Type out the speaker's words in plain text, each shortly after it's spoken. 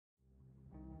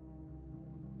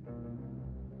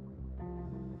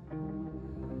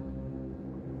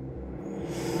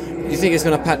think he's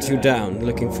gonna pat you down,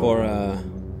 looking for a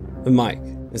mic?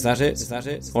 Is that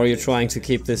it? Or are you trying to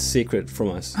keep this secret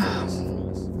from us?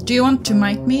 Do you want to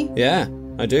mic me? Yeah,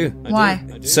 I do. Why?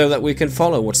 So that we can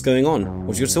follow what's going on,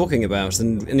 what you're talking about,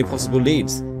 and any possible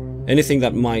leads. Anything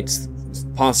that might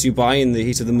pass you by in the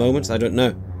heat of the moment, I don't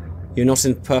know. You're not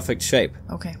in perfect shape.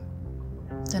 Okay.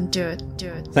 Then do it.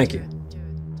 Thank you.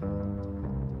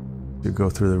 You go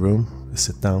through the room, you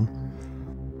sit down.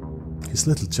 He's a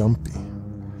little jumpy.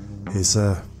 His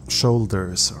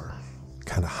shoulders are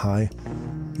kind of high.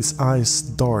 His eyes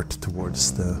dart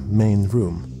towards the main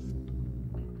room.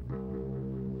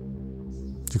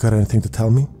 You got anything to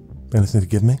tell me? Anything to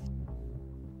give me?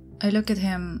 I look at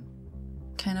him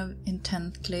kind of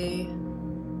intently.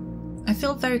 I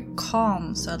feel very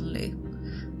calm suddenly.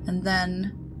 And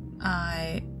then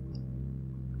I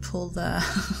pull the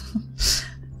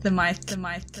mic.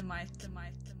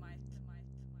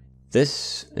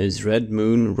 This is Red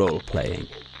Moon Role-Playing.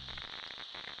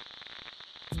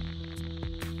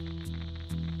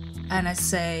 And I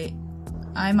say,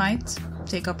 I might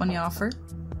take up on your offer,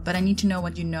 but I need to know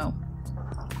what you know.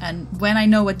 And when I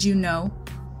know what you know,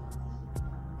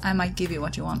 I might give you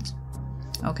what you want.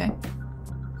 Okay?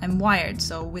 I'm wired,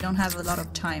 so we don't have a lot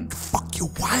of time. Fuck, you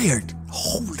wired!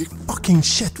 Holy fucking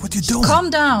shit, what you doing? Calm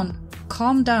down.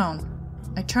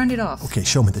 I turned it off. Okay,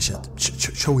 show me the shit.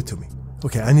 Show it to me.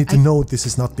 Okay, I need to know this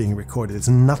is not being recorded. It's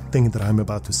nothing that I'm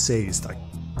about to say is like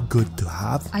good to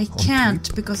have. I can't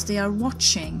because they are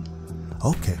watching.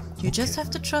 Okay. You just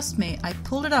have to trust me. I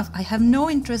pulled it off. I have no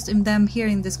interest in them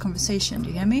hearing this conversation. Do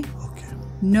you hear me? Okay.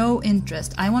 No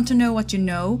interest. I want to know what you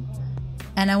know,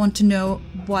 and I want to know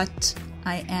what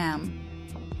I am.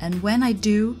 And when I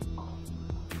do,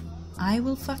 I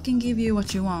will fucking give you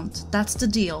what you want. That's the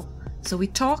deal. So we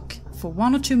talk for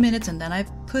 1 or 2 minutes, and then I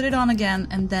put it on again,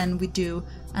 and then we do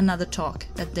another talk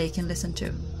that they can listen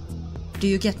to. Do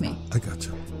you get me? I got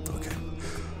you. Okay.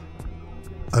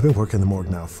 I've been working in the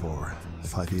morgue now for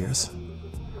 5 years.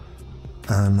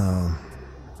 And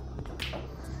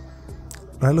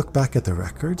when I look back at the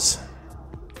records,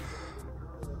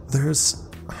 there's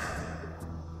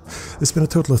been a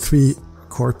total of 3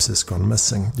 corpses gone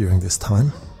missing during this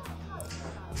time.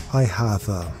 I have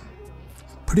a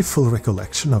pretty full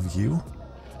recollection of you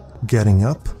getting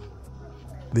up.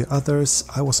 The others,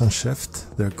 I was on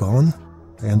shift, they're gone.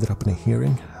 I ended up in a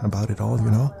hearing about it all,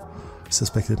 you know.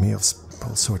 Suspected me of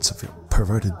all sorts of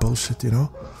perverted bullshit, you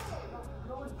know.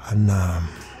 And,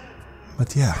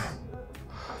 but yeah.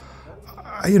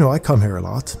 I come here a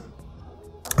lot.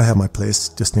 I have my place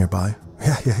just nearby.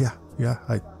 Yeah,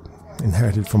 I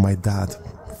inherited from my dad.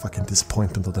 Fucking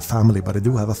disappointment of the family, but I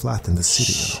do have a flat in the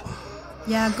city, you know.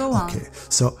 Yeah, go on. Okay,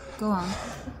 so... Go on.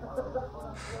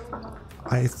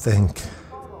 I think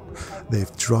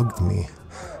they've drugged me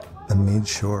and made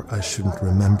sure I shouldn't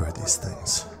remember these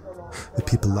things. The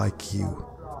people like you.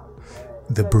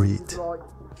 The breed.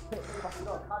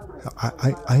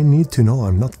 I need to know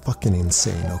I'm not fucking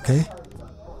insane, okay?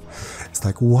 It's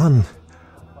like one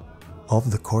of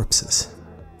the corpses.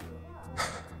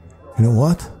 You know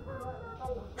what?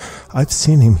 I've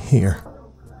seen him here.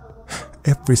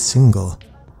 Every single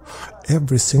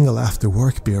after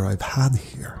work beer I've had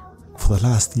here for the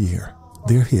last year.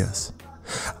 There he is.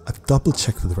 I've double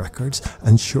checked with records,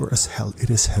 and sure as hell it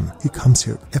is him. He comes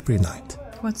here every night.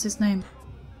 What's his name?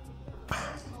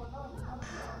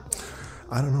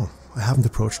 I don't know. I haven't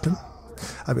approached him.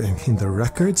 I mean, in the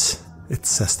records, it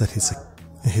says that he's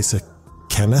a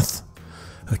Kenneth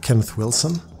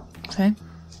Wilson. Okay,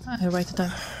 I write it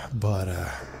down. But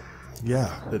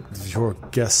yeah, your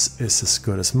guess is as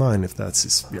good as mine if that's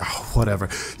his, yeah, whatever,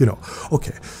 you know.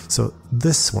 Okay, so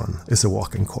this one is a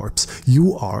walking corpse.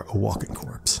 You are a walking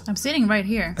corpse. I'm sitting right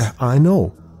here. I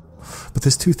know, but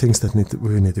there's 2 things that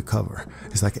we need to cover.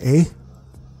 It's like A,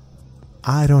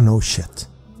 I don't know shit.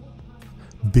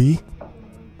 B,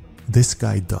 this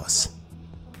guy does.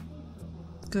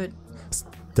 Good. Is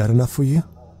that enough for you?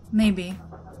 Maybe,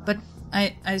 but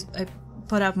I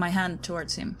put out my hand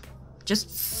towards him. Just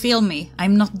feel me.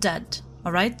 I'm not dead,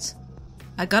 alright?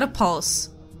 I got a pulse.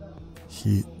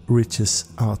 He reaches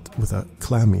out with a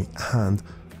clammy hand,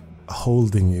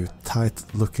 holding you tight,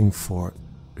 looking for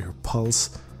your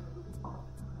pulse.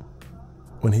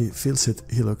 When he feels it,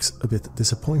 he looks a bit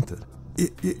disappointed.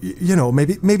 You know,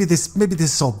 maybe this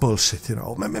is all bullshit, you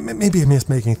know. Maybe I'm just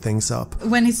making things up.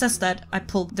 When he says that, I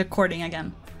pull the recording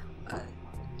again.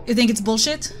 You think it's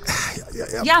bullshit?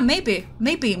 Yeah, maybe.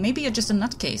 Maybe you're just a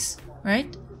nutcase,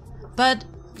 right? But,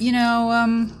 you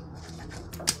know,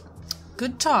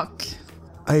 good talk.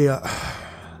 I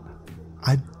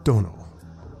don't know.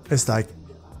 It's like,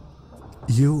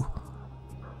 you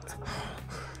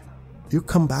You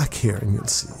come back here and you'll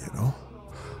see, you know.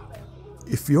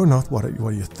 If you're not what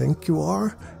you think you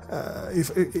are,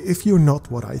 if you're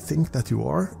not what I think that you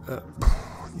are,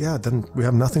 yeah, then we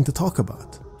have nothing to talk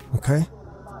about, okay?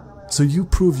 So you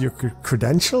prove your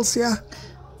credentials, yeah?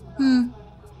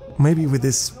 Maybe with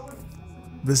this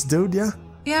dude, yeah?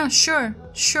 Yeah, sure.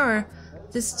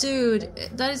 This dude,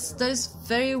 that is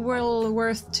very well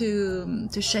worth to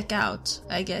check out,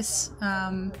 I guess.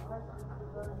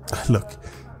 Look,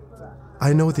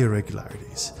 I know the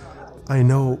irregularities. I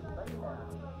know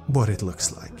what it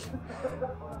looks like.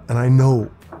 And I know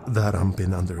that I'm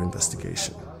been under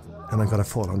investigation. And I'm gonna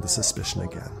fall under suspicion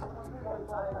again.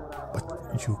 But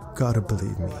you gotta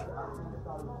believe me.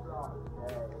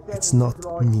 It's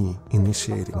not me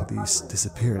initiating these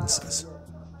disappearances.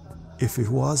 If it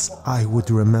was, I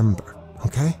would remember,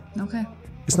 okay? Okay.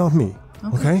 It's not me,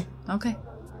 okay? Okay.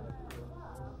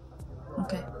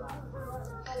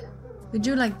 We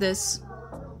do like this.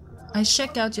 I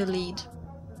check out your lead,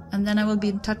 and then I will be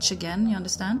in touch again, you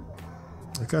understand?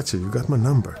 I got you. You got my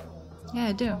number. Yeah,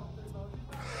 I do.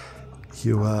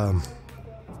 You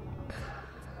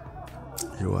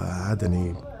had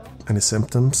any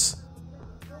symptoms?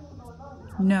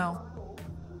 No.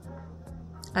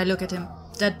 I look at him,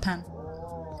 deadpan.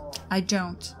 I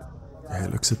don't. Yeah, he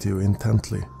looks at you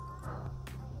intently.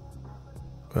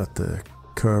 At the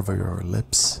curve of your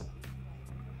lips.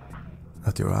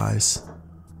 At your eyes.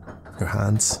 Your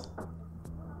hands.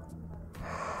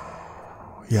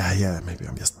 Yeah, maybe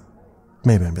I'm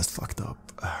just fucked up.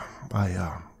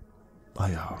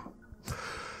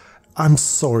 I'm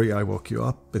sorry I woke you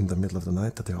up in the middle of the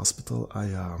night at the hospital.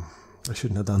 I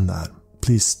shouldn't have done that.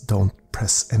 Please don't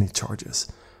press any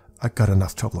charges. I got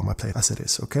enough trouble on my plate as it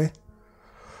is, okay?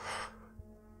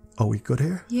 Are we good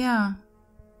here? Yeah,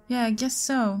 I guess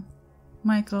so,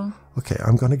 Michael. Okay,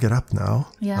 I'm gonna get up now.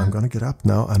 Yeah. I'm gonna get up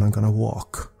now and I'm gonna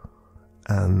walk.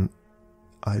 And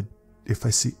if I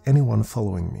see anyone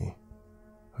following me,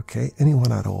 okay,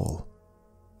 anyone at all,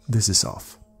 this is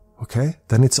off, okay?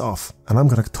 Then it's off. And I'm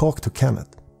gonna talk to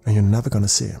Kenneth and you're never gonna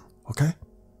see him, okay?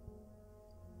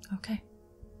 Okay.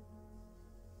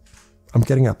 I'm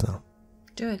getting up now.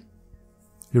 Do it.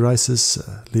 He rises,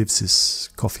 leaves his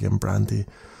coffee and brandy,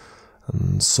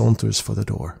 and saunters for the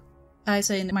door. I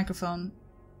say in the microphone,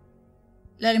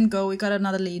 let him go, we got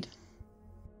another lead.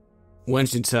 When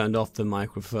she turned off the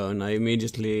microphone, I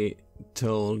immediately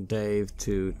told Dave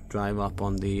to drive up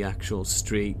on the actual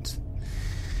street.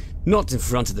 Not in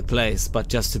front of the place, but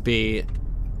just to be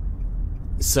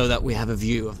so that we have a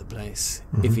view of the place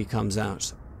if he comes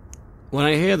out. When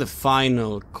I hear the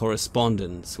final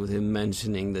correspondence with him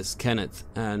mentioning this Kenneth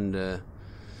and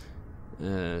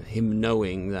him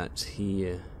knowing that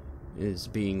he is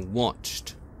being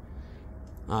watched,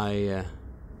 I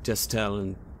just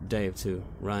tell Dave to,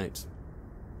 right,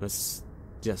 let's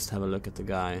just have a look at the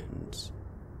guy and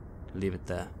leave it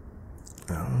there.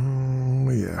 Oh,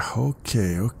 yeah,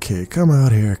 okay. Come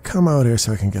out here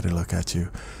so I can get a look at you.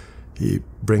 He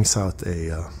brings out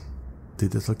a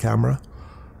digital camera,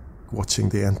 watching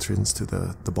the entrance to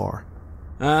the bar.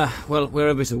 Well, we're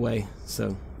a bit away,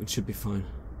 so it should be fine.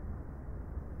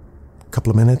 Couple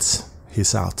of minutes,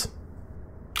 he's out.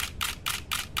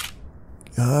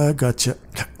 Gotcha.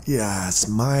 Yeah,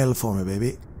 smile for me,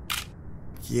 baby.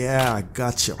 Yeah,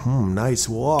 gotcha. Nice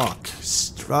walk.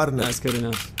 Strutting it. That's good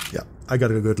enough. Yeah, I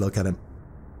got a good look at him.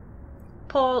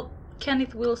 Paul,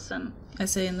 Kenneth Wilson, I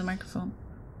say in the microphone.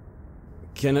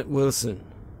 Kenneth Wilson.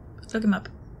 Look him up.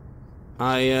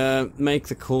 I make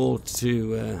the call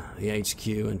to the HQ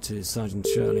and to Sergeant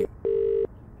Shirley.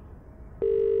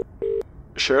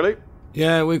 Shirley?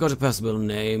 Yeah, we got a possible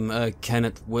name.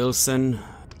 Kenneth Wilson.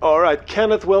 Alright,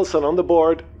 Kenneth Wilson on the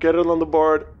board. Get it on the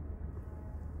board.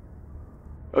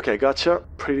 Okay, gotcha.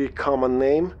 Pretty common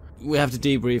name. We have to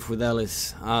debrief with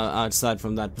Ellis outside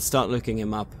from that, but start looking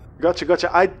him up. Gotcha.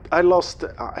 I lost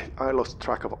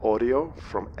track of audio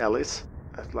from Ellis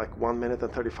at like 1 minute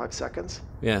and 35 seconds.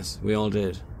 Yes, we all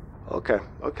did. Okay.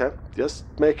 Just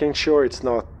making sure it's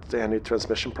not any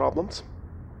transmission problems.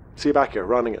 See you back here,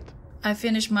 running it. I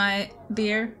finish my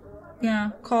beer,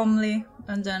 calmly,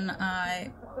 and then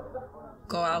I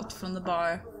go out from the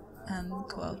bar and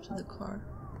go out to the car.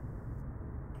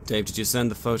 Dave, did you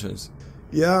send the photos?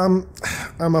 Yeah,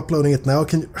 I'm uploading it now.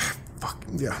 Can you... Fuck,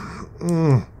 yeah.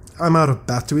 I'm out of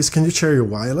batteries. Can you share your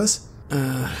wireless?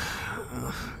 Gosh,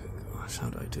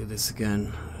 how do I do this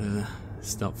again?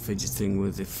 Stop fidgeting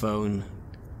with the phone.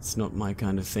 It's not my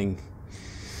kind of thing.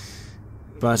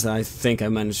 But I think I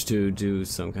managed to do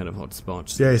some kind of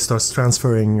hotspot. Yeah, he starts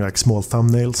transferring like small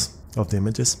thumbnails of the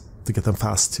images to get them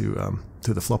fast to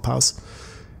the flop house.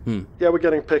 Yeah, we're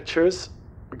getting pictures.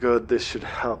 Good, this should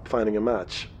help finding a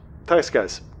match. Thanks,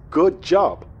 guys. Good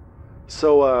job.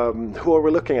 So, who are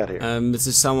we looking at here? This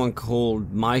is someone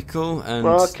called Michael, and...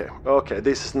 Okay,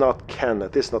 this is not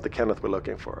Kenneth. This is not the Kenneth we're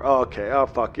looking for. Okay, oh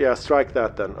fuck, yeah, strike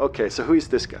that then. Okay, so who is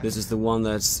this guy? This is the one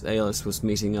that Alice was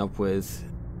meeting up with.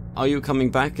 Are you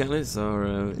coming back, Alice,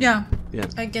 or... Yeah. Yeah.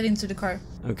 I get into the car.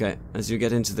 Okay, as you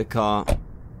get into the car,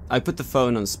 I put the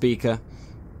phone on speaker.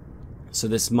 So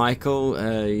this Michael,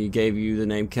 he gave you the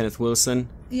name Kenneth Wilson.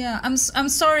 Yeah, I'm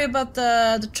sorry about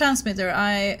the transmitter.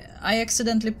 I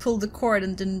accidentally pulled the cord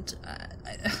and didn't.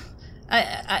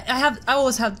 I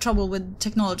always have trouble with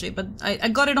technology, but I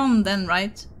got it on then,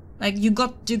 right? Like you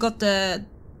got the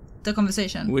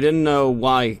conversation. We didn't know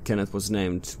why Kenneth was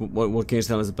named. What can you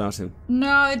tell us about him?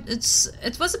 No,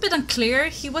 it was a bit unclear.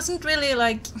 He wasn't really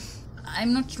like.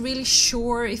 I'm not really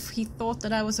sure if he thought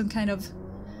that I was some kind of.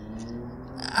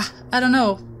 I don't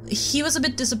know. He was a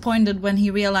bit disappointed when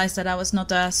he realized that I was not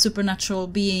a supernatural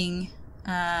being,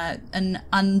 an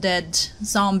undead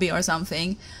zombie or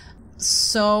something.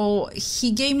 So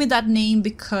he gave me that name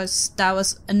because that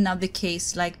was another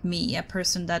case like me, a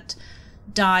person that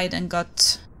died and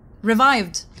got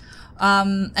revived.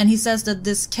 And he says that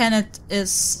this Kenneth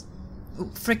is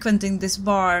frequenting this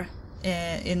bar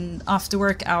in after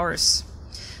work hours.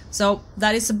 So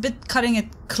that is a bit cutting it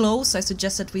close. I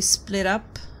suggest that we split up.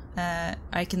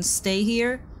 I can stay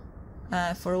here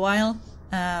for a while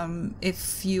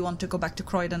if you want to go back to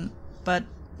Croydon, but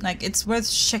like it's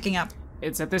worth checking up.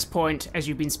 It's at this point, as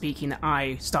you've been speaking, that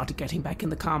I started getting back in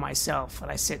the car myself, and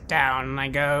I sit down and I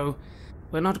go,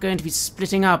 "We're not going to be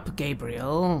splitting up,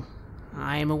 Gabriel.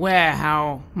 I am aware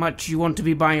how much you want to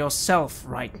be by yourself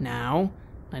right now."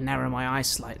 I narrow my eyes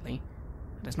slightly.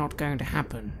 That is not going to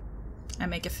happen. I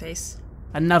make a face.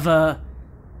 Another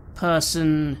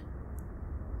person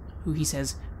who he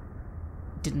says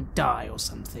didn't die or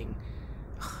something.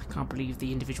 I can't believe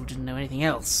the individual didn't know anything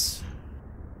else.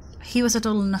 He was a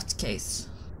total nutcase.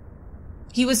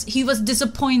 He was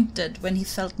disappointed when he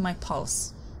felt my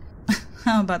pulse.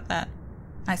 How about that?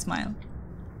 I smile.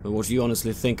 But what do you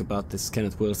honestly think about this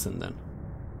Kenneth Wilson then?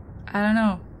 I don't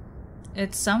know.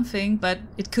 It's something, but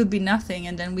it could be nothing,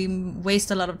 and then we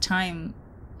waste a lot of time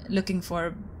looking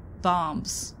for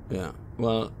bombs. Yeah.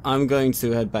 Well, I'm going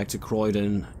to head back to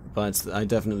Croydon, but I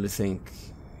definitely think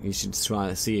you should try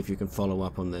to see if you can follow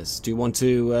up on this. Do you want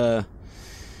to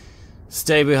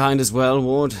stay behind as well,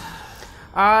 Ward?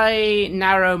 I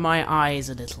narrow my eyes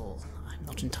a little. I'm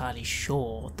not entirely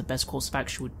sure what the best course of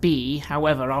action would be.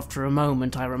 However, after a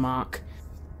moment I remark,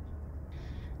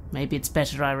 maybe it's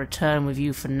better I return with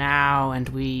you for now and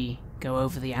we go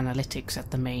over the analytics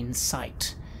at the main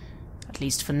site. At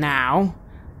least for now.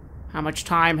 How much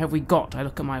time have we got? I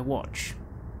look at my watch.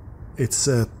 It's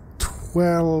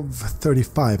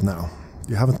 12:35 now.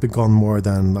 You haven't been gone more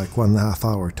than like 1.5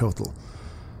 hour total.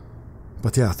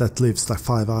 But yeah, that leaves like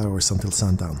 5 hours until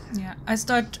sundown. Yeah, I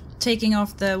start taking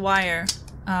off the wire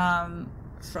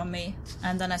from me,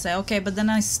 and then I say, okay, but then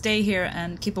I stay here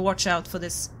and keep a watch out for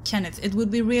this Kenneth. It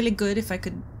would be really good if I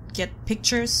could get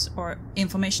pictures or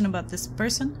information about this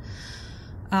person,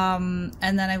 and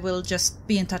then I will just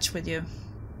be in touch with you.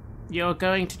 You're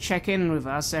going to check in with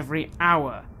us every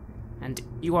hour, and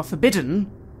you are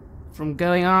forbidden from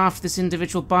going after this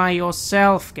individual by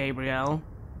yourself, Gabriel.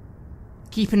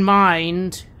 Keep in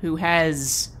mind who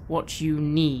has what you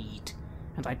need.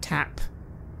 And I tap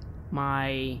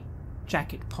my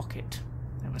jacket pocket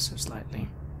ever so slightly.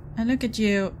 I look at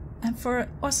you, and for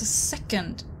a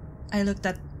second, I looked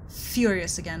at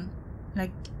furious again.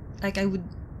 Like I would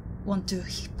want to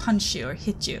punch you or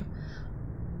hit you.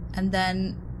 And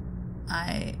then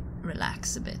I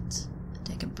relax a bit,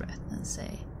 take a breath and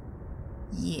say,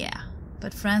 yeah,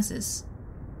 but Francis,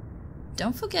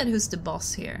 don't forget who's the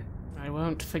boss here. I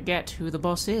won't forget who the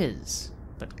boss is,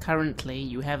 but currently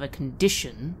you have a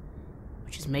condition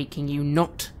which is making you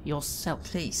not yourself.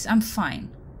 Please, I'm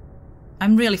fine.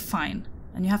 I'm really fine.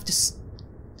 And you have to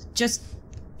just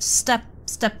step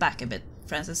back a bit,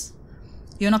 Francis.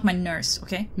 You're not my nurse,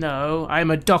 okay? No, I'm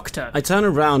a doctor. I turn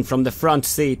around from the front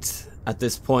seat at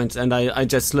this point and I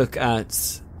just look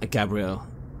at Gabriel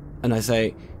and I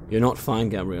say, you're not fine,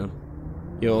 Gabriel.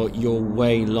 You're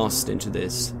way lost into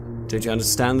this. Don't you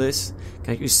understand this?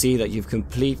 Can't you see that you've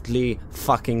completely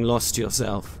fucking lost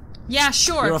yourself? Yeah,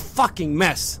 sure. You're a fucking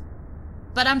mess.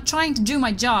 But I'm trying to do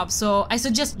my job, so I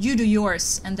suggest you do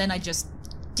yours, and then I just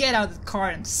get out of the car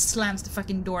and slams the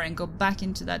fucking door and go back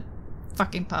into that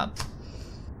fucking pub.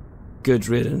 Good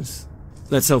riddance.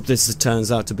 Let's hope this turns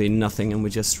out to be nothing and we're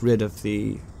just rid of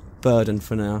the burden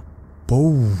for now.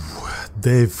 Oh,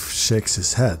 Dave shakes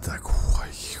his head like,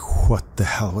 What the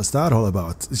hell was that all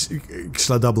about?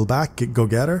 Shall I double back, go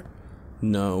get her?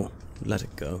 No, let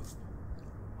it go.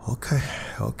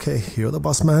 Okay, you're the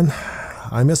boss man.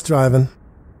 I miss driving.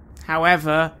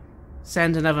 However,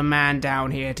 send another man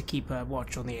down here to keep a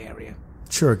watch on the area.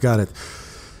 Sure, got it.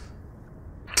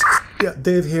 Yeah,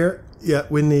 Dave here. Yeah,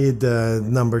 we need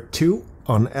number 2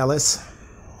 on Ellis.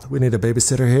 We need a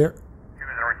babysitter here.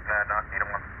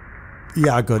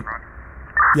 Yeah, good.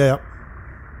 Yeah.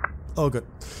 Oh, good.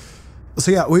 So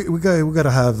yeah, we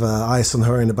gotta have eyes on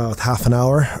her in about half an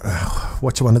hour.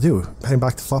 What you wanna do? Heading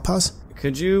back to Flophouse?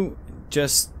 Could you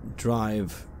just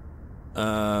drive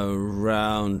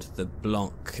around the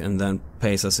block and then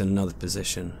place us in another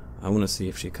position? I want to see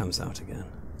if she comes out again.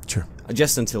 Sure.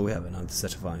 Just until we have another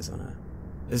set of eyes on her.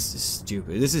 This is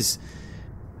stupid.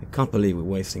 I can't believe we're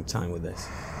wasting time with this.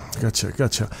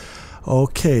 Gotcha.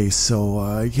 Okay,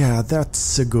 so yeah,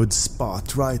 that's a good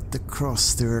spot. Right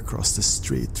across there, across the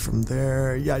street from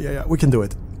there. Yeah, we can do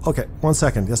it. Okay, 1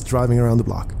 second, just driving around the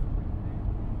block.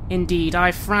 Indeed,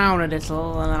 I frown a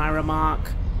little and I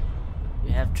remark,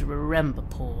 you have to remember,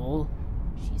 Paul,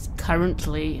 she's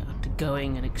currently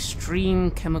undergoing an extreme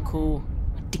chemical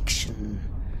addiction.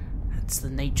 That's the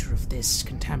nature of this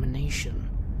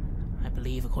contamination. I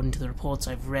believe, according to the reports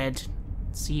I've read,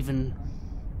 it's even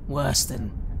worse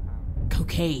than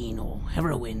cocaine or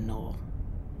heroin or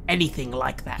anything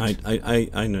like that.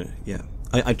 I know, yeah.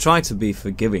 I try to be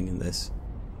forgiving in this.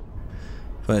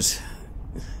 But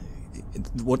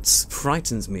what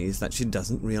frightens me is that she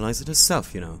doesn't realize it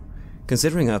herself, you know.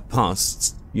 Considering her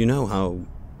past, you know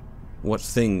what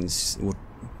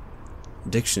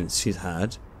addictions she's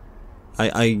had.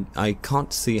 I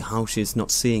can't see how she's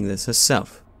not seeing this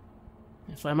herself.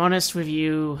 If I'm honest with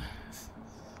you,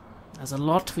 there's a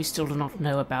lot we still do not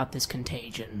know about this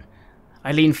contagion.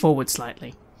 I lean forward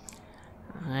slightly.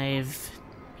 I've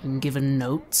been given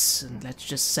notes, and let's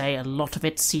just say a lot of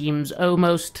it seems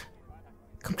almost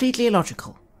completely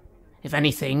illogical. If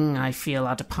anything, I feel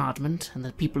our department and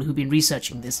the people who've been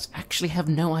researching this actually have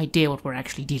no idea what we're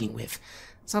actually dealing with.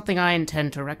 Something I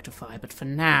intend to rectify, but for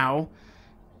now,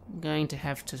 I'm going to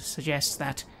have to suggest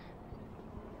that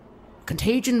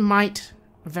contagion might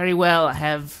very well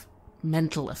have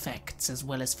mental effects as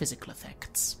well as physical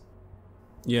effects.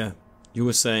 Yeah, you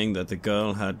were saying that the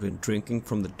girl had been drinking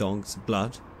from the dog's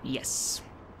blood? Yes.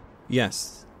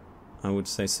 Yes, I would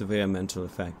say severe mental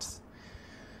effects.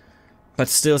 But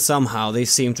still somehow they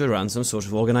seem to run some sort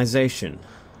of organization.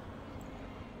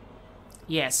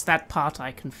 Yes, that part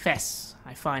I confess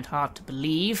I find hard to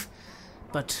believe,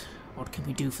 but what can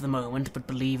we do for the moment but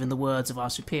believe in the words of our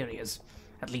superiors?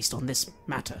 At least on this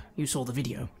matter. You saw the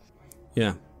video.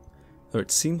 Yeah. Or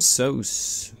it seems so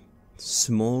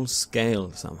small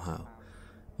scale somehow.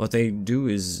 What they do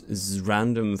is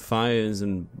random fires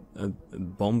and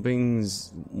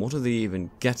bombings. What are they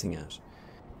even getting at?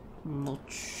 I'm not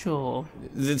sure.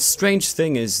 The strange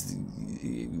thing is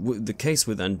the case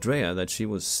with Andrea, that she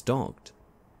was stalked.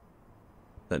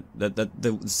 That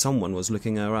someone was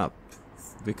looking her up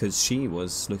because she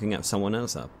was looking at someone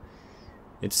else up.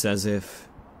 It's as if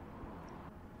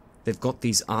they've got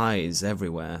these eyes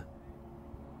everywhere,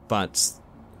 but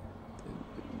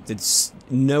there's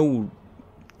no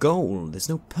goal, there's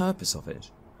no purpose of it.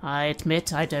 I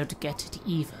admit I don't get it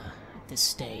either at this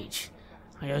stage.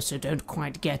 I also don't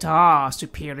quite get our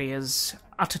superiors'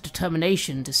 utter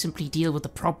determination to simply deal with the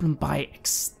problem by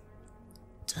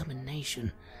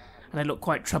extermination. And I look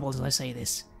quite troubled as I say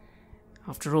this.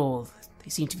 After all, they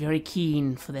seem to be very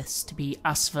keen for this to be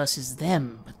us versus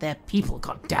them, but they're people,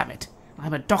 goddammit.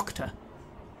 I'm a doctor.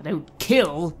 I don't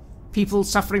kill people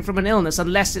suffering from an illness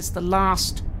unless it's the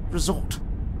last resort.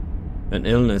 An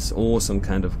illness or some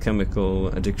kind of chemical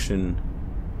addiction.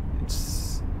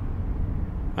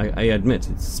 I admit,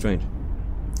 it's strange.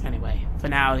 Anyway, for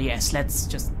now, yes, let's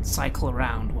just cycle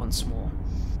around once more.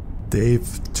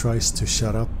 Dave tries to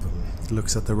shut up and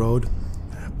looks at the road,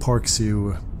 parks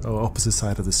you opposite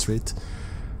side of the street.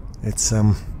 It's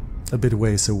a bit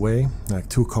ways away, like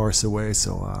 2 cars away,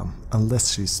 so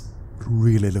unless she's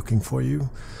really looking for you,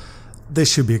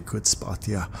 this should be a good spot,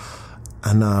 yeah.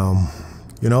 And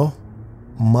you know,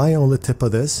 my only tip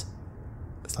of this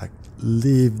is like,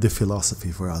 leave the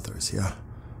philosophy for others, yeah.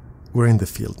 We're in the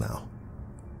field now.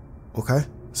 Okay?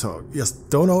 So, just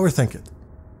don't overthink it.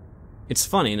 It's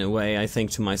funny in a way, I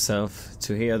think to myself,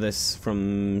 to hear this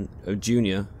from a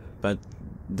junior, but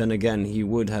then again, he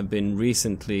would have been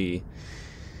recently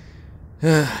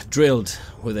drilled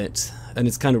with it, and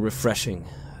it's kind of refreshing,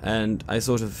 and I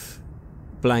sort of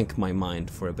blank my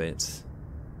mind for a bit,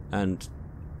 and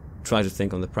try to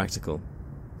think on the practical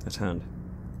at hand.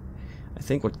 I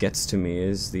think what gets to me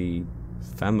is the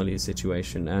family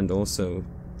situation and also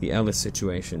the Ellis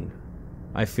situation.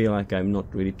 I feel like I'm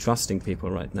not really trusting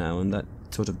people right now, and that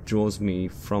sort of draws me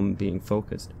from being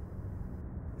focused.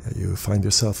 You find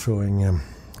yourself throwing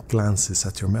glances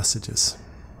at your messages.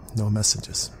 No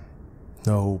messages.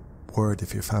 No word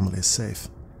if your family is safe.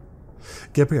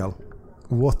 Gabrielle,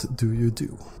 what do you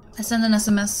do? I send an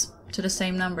SMS to the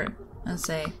same number and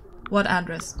say, what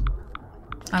address?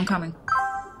 I'm coming.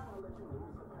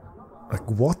 Like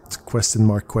what? Question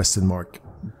mark, question mark.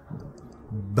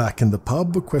 Back in the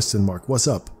pub? Question mark. What's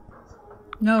up?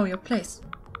 No, your place.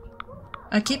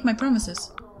 I keep my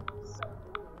promises.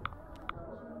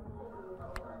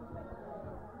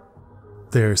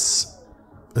 There's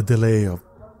a delay of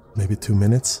maybe 2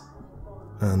 minutes,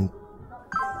 and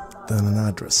then an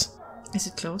address. Is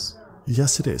it close?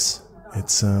 Yes, it is.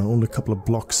 It's only a couple of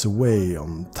blocks away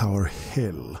on Tower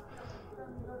Hill.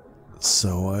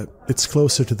 So it's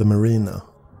closer to the marina.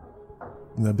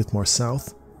 A bit more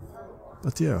south.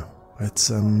 But yeah, it's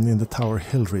in the Tower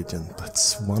Hill region.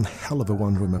 That's one hell of a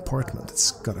one-room apartment.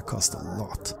 It's gotta cost a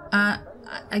lot.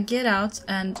 I get out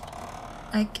and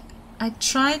I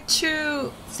try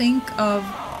to think of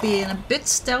being a bit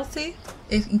stealthy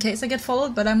in case I get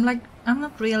followed, but I'm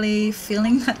not really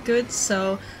feeling that good,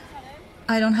 so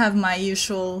I don't have my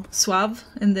usual suave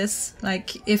in this.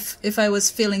 Like if I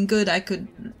was feeling good, I could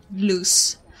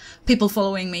lose people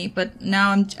following me, but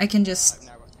now I can just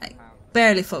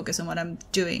barely focus on what I'm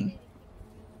doing.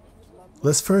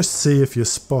 Let's first see if you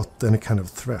spot any kind of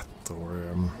threat or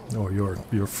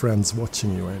your friends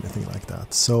watching you or anything like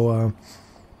that. So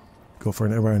go for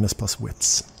an awareness plus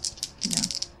wits.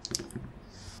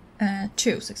 Yeah.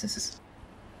 2 successes.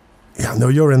 Yeah, no,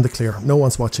 you're in the clear. No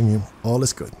one's watching you. All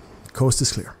is good. Coast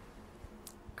is clear.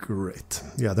 Great.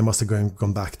 Yeah, they must have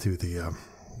gone back to the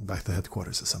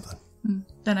headquarters or something.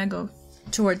 Then I go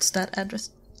towards that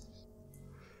address.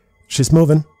 She's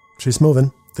moving. She's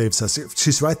moving. Dave says,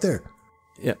 she's right there.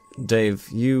 Yeah, Dave,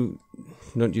 you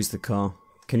don't use the car.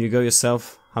 Can you go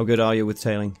yourself? How good are you with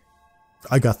tailing?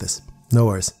 I got this. No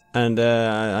worries. And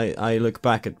I look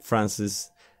back at Francis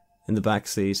in the back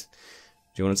seat.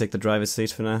 Do you want to take the driver's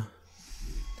seat for now?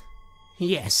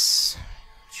 Yes,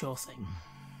 sure thing.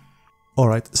 All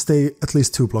right, stay at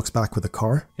least 2 blocks back with the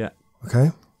car. Yeah.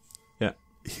 Okay? Yeah.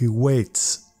 He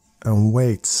waits and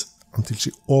waits until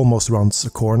she almost rounds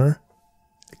a corner.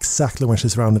 Exactly when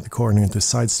she's rounded the corner into a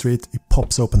side street, he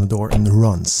pops open the door and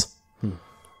runs.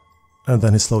 And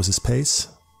then he slows his pace.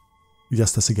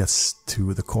 Just as he gets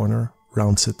to the corner,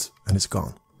 rounds it, and is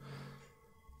gone.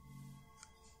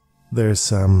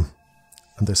 There's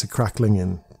a crackling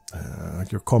in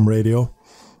your comm radio,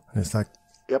 and it's like,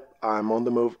 "Yep, I'm on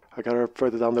the move. I got her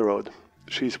further down the road.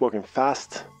 She's walking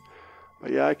fast,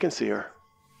 but yeah, I can see her.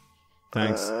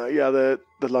 Thanks. Yeah, the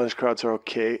lunch crowds are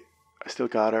okay. I still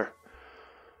got her.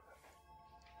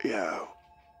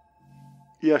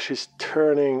 Yeah, she's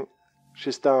turning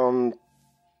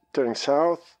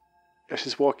south. Yeah,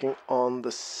 she's walking on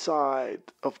the side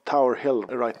of Tower Hill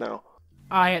right now."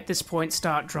 I, at this point,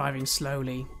 start driving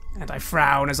slowly, and I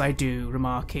frown as I do,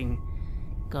 remarking,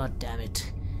 "God damn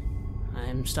it.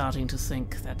 I'm starting to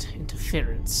think that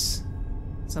interference.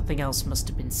 Something else must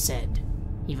have been said.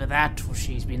 Either that, or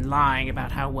she's been lying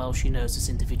about how well she knows this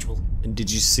individual." And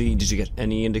did you get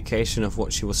any indication of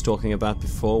what she was talking about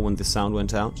before when the sound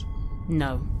went out?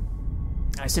 No.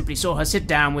 I simply saw her sit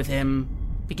down with him,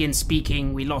 begin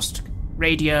speaking, we lost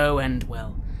radio, and,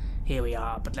 well, here we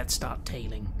are, but let's start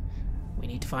tailing. We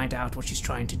need to find out what she's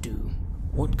trying to do.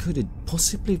 What could it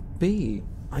possibly be?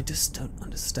 I just don't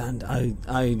understand.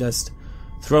 I just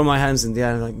throw my hands in the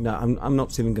air like, no, I'm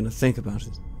not even going to think about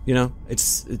it. You know,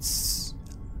 it's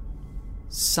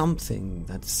something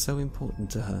that's so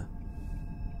important to her.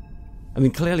 I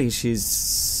mean, clearly she's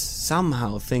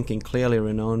somehow thinking clearly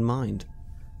in her own mind.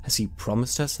 Has he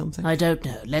promised her something? I don't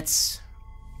know. Let's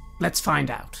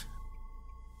find out.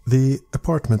 The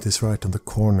apartment is right on the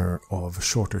corner of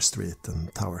Shorter Street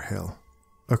and Tower Hill.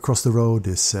 Across the road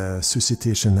is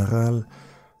Société Générale,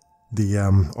 the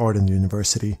Arden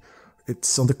University.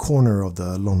 It's on the corner of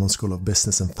the London School of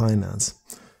Business and Finance.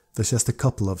 There's just a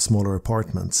couple of smaller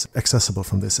apartments accessible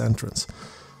from this entrance.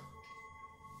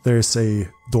 There's a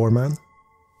doorman,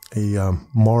 a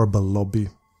marble lobby,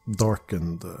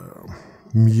 darkened,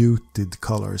 muted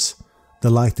colors. The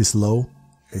light is low.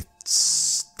 It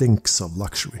stinks of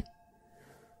luxury.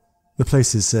 The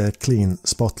place is clean,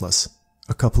 spotless.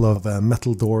 A couple of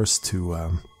metal doors to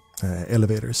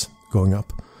elevators going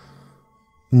up.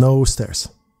 No stairs.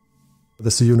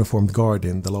 There's a uniformed guard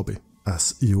in the lobby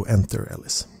as you enter,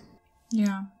 Ellis.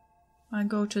 Yeah. I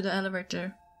go to the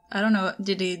elevator. I don't know,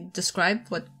 did he describe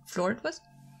what floor it was?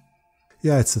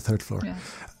 Yeah, it's the 3rd floor. Yeah.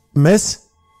 Miss,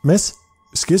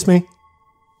 excuse me.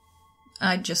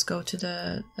 I just go to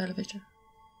the elevator,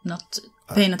 not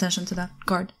paying attention to that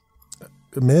guard.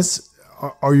 Miss,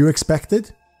 are you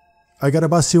expected? I gotta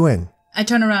bus you in. I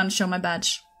turn around and show my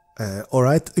badge. All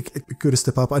right, could you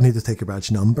step up? I need to take your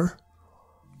badge number.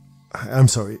 I'm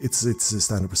sorry, it's a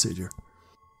standard procedure.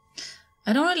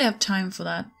 I don't really have time for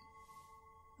that.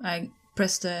 I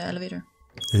press the elevator.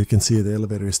 You can see the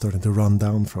elevator is starting to run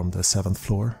down from the 7th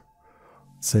floor.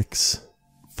 6,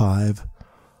 5.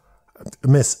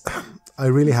 Miss, I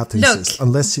really have to insist.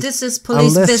 This is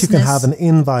police business. Unless you can have an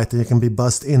invite and you can be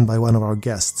bussed in by one of our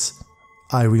guests,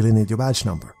 I really need your badge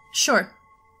number. Sure.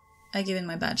 I give in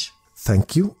my badge.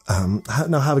 Thank you.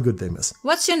 Now have a good day, miss.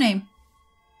 What's your name?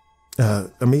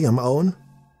 Me, I'm Owen.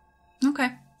 Okay.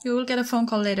 You will get a phone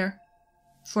call later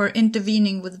for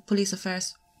intervening with police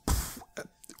affairs.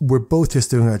 We're both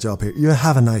just doing our job here. You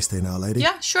have a nice day now, lady.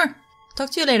 Yeah, sure. Talk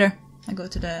to you later. I go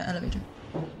to the elevator.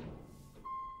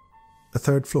 The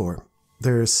 3rd floor.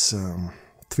 There's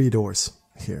 3 doors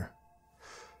here.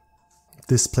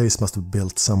 This place must have been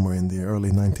built somewhere in the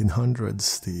early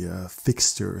 1900s. The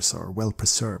fixtures are well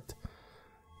preserved.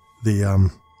 The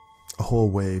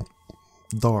hallway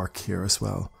dark here as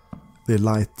well. The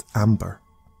light amber.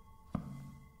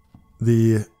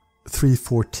 The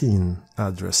 314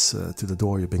 address to the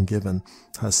door you've been given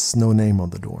has no name on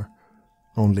the door.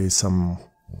 Only a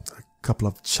couple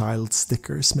of child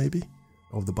stickers maybe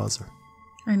of the buzzer.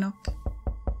 I knock.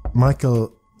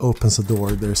 Michael opens the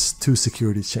door. There's 2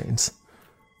 security chains.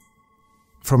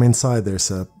 From inside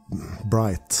there's a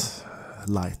bright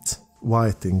light,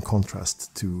 white in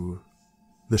contrast to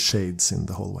the shades in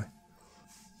the hallway.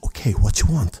 Okay, what you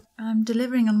want? I'm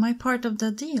delivering on my part of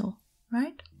the deal,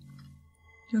 right?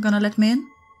 You're gonna let me in?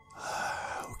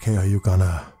 Okay, are you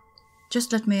gonna...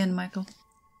 Just let me in, Michael.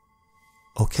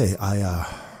 Okay,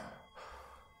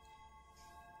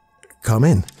 come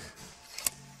in.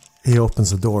 He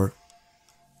opens the door.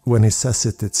 When he says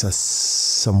it, it says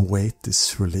some weight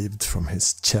is relieved from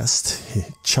his chest. He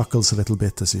chuckles a little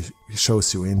bit as he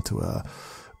shows you into a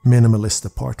minimalist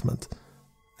apartment.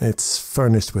 It's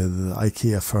furnished with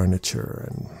IKEA furniture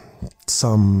and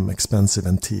some expensive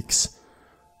antiques.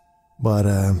 But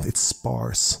it's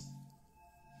sparse.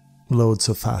 Loads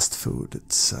of fast food.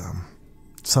 It's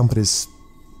somebody's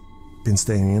been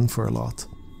staying in for a lot.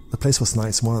 The place was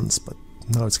nice once, but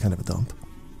now it's kind of a dump.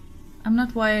 I'm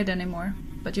not wired anymore,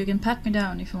 but you can pat me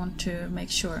down if you want to make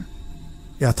sure.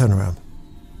 Yeah, turn around.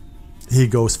 He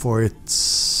goes for it,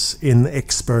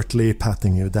 inexpertly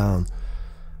patting you down.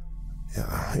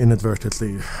 Yeah,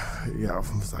 inadvertently, yeah,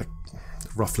 like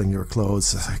ruffling your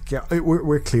clothes. Like, yeah,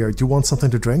 we're clear. Do you want something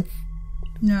to drink?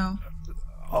 No.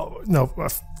 Oh, no,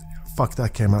 fuck,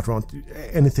 that came out wrong.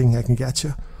 Anything I can get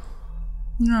you?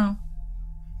 No.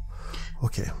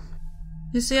 Okay.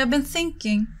 You see, I've been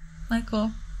thinking,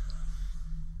 Michael.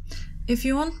 If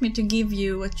you want me to give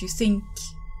you what you think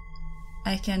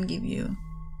I can give you,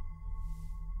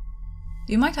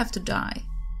 you might have to die.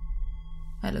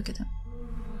 I look at him.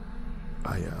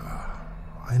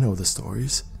 I know the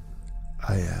stories.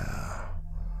 I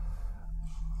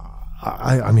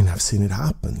mean, I've seen it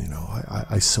happen, you know.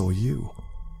 I saw you.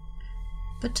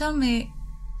 But tell me,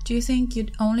 do you think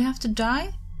you'd only have to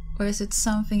die? Or is it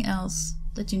something else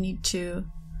that you need to,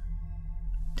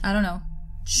 I don't know,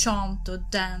 chant or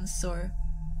dance or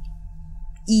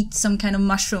eat some kind of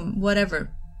mushroom,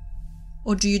 whatever?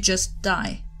 Or do you just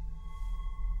die?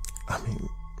 I mean...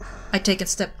 I take a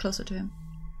step closer to him.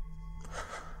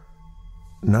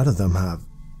 None of them have,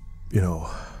 you know...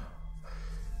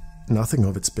 Nothing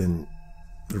of it's been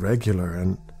regular,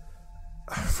 and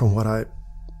from what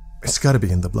it's got to be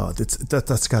in the blood.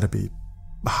 That's got to be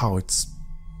how it's,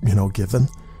 you know, given.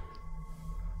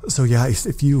 So yeah,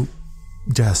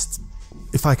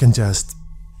 if I can just...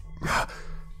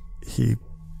 He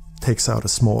takes out a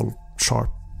small,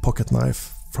 sharp pocket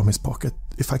knife from his pocket.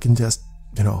 If I can just,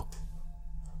 you know...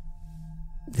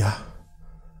 Yeah.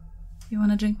 You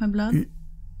want to drink my blood?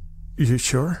 You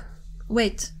sure?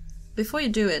 Wait, before you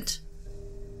do it,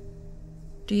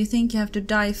 do you think you have to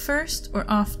die first or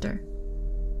after?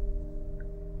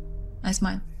 I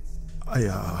smile.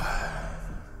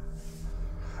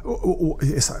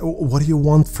 What do you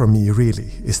want from me,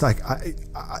 really? It's like, I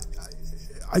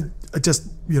just,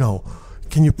 you know,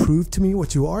 can you prove to me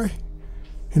what you are?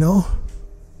 You know?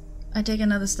 I take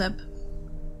another step.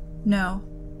 No.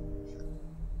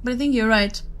 But I think you're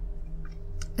right.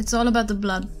 It's all about the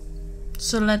blood.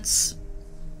 So let's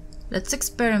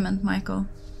experiment, Michael.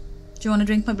 Do you want to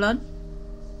drink my blood?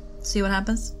 See what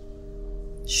happens?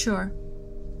 Sure.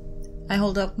 I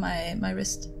hold up my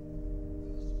wrist.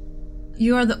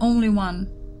 You are the only one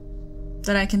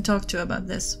that I can talk to about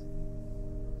this.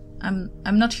 I'm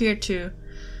not here to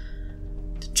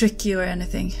trick you or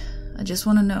anything. I just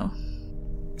want to know.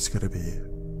 It's gonna be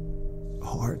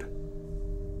hard.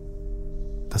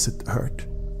 Does it hurt?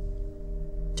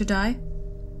 To die?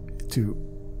 To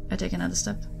I take another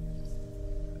step.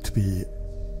 to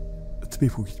be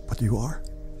what you are?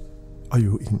 Are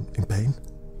you in pain?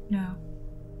 No.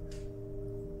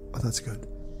 Oh, that's good.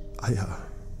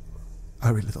 I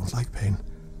really don't like pain.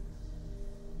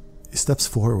 He steps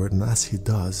forward, and as he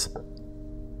does,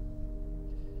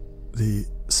 the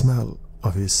smell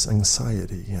of his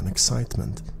anxiety and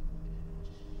excitement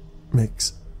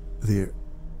makes the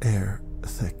air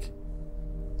thick.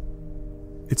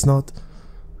 It's not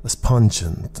as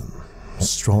pungent and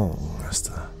strong as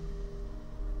the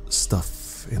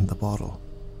stuff in the bottle,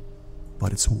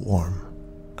 but it's warm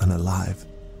and alive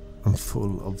and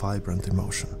full of vibrant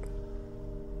emotion.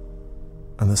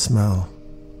 And the smell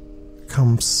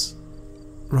comes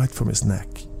right from his neck,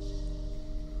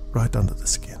 right under the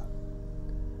skin.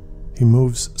 He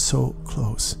moves so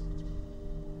close,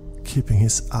 keeping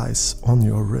his eyes on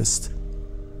your wrist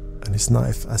and his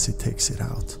knife as he takes it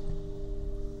out.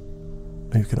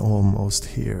 And you can almost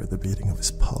hear the beating of his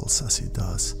pulse as he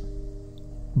does.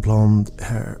 Blonde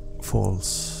hair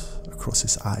falls across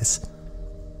his eyes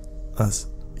as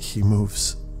he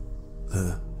moves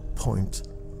the point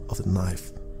of the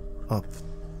knife up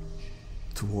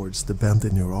towards the bend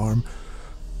in your arm,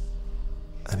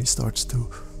 and he starts to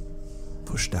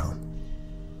push down.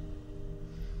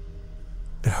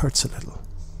 It hurts a little.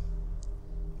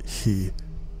 He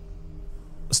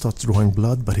starts drawing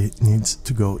blood, but he needs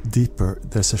to go deeper.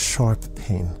 There's a sharp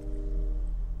pain,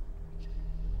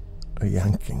 a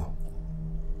yanking,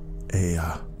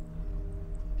 a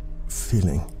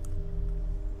feeling.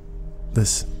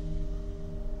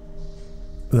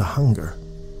 The hunger,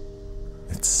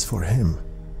 it's for him.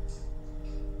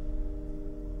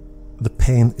 The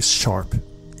pain is sharp.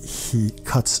 He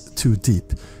cuts too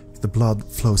deep. The blood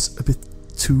flows a bit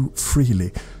too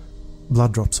freely.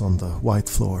 Blood drops on the white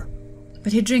floor.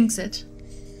 But he drinks it.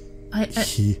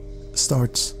 He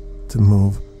starts to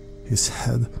move his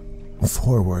head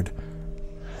forward.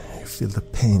 You feel the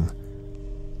pain,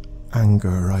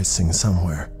 anger rising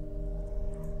somewhere.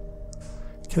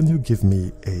 Can you give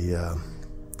me a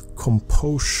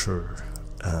composure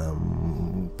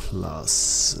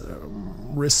plus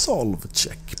resolve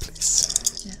check,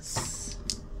 please? Yes.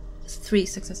 3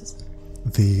 successes.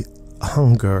 The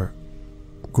hunger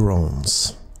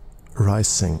groans,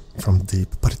 rising from deep,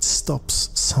 but it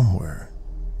stops somewhere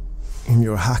in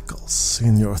your hackles,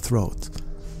 in your throat.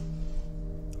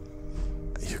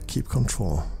 You keep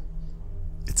control.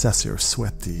 It's as you're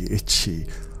sweaty, itchy,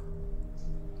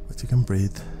 but you can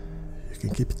breathe. You can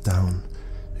keep it down.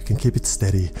 You can keep it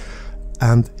steady.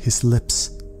 And his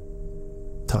lips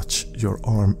touch your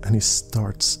arm and he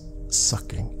starts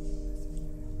sucking.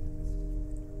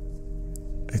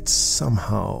 It's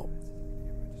somehow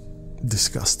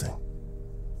disgusting.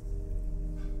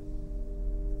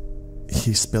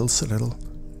 He spills a little,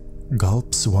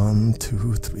 gulps 1,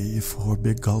 2, 3, 4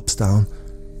 big gulps down.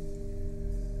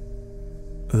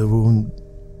 The wound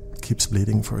keeps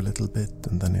bleeding for a little bit,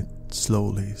 and then it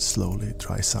slowly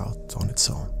dries out on its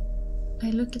own. I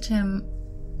look at him.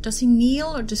 Does he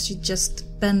kneel or does he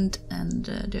just bend and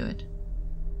do it?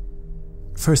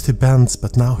 First he bends,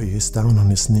 but now he is down on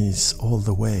his knees all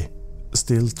the way,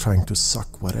 still trying to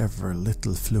suck whatever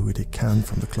little fluid he can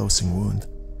from the closing wound.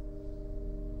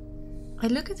 I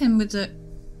look at him with a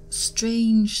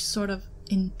strange sort of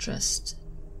interest.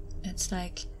 It's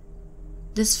like,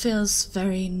 this feels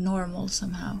very normal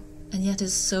somehow, and yet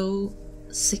is so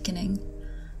sickening.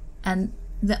 And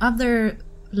the other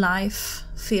life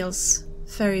feels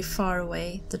very far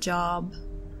away. The job,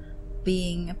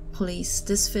 being a police,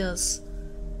 this feels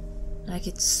like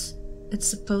it's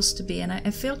supposed to be. And I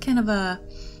feel kind of a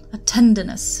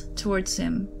tenderness towards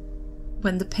him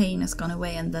when the pain has gone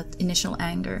away and that initial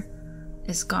anger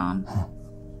is gone.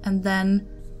 And then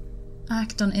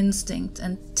act on instinct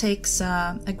and takes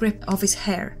a grip of his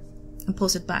hair and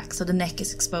pulls it back so the neck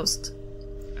is exposed.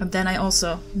 And then I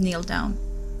also kneel down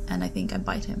and I think I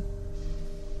bite him.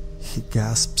 He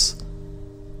gasps.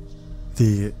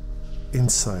 The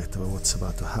insight of what's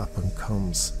about to happen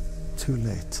comes too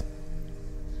late.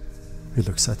 He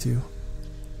looks at you.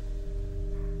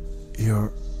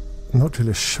 You're not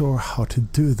really sure how to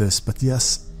do this, but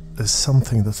yes, there's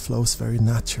something that flows very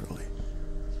naturally.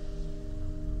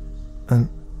 And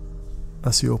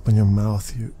as you open your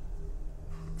mouth, you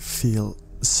feel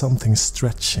something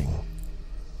stretching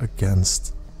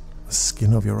against the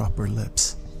skin of your upper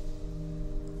lips.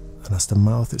 And as the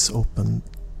mouth is open,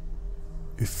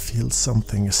 you feel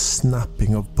something, a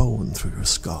snapping of bone through your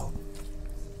skull.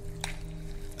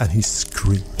 And he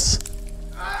screams.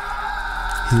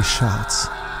 He shouts.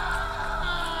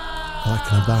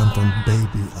 Like an abandoned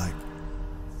baby, like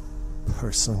a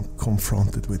person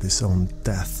confronted with his own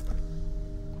death.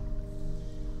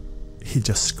 He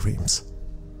just screams.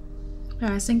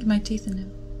 I sink my teeth in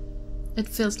him. It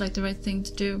feels like the right thing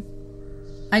to do.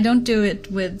 I don't do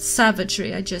it with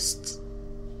savagery, I just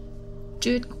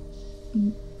do it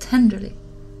tenderly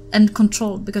and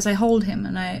controlled, because I hold him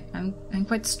and I'm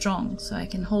quite strong, so I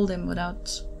can hold him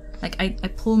without, like, I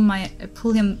pull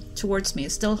him towards me,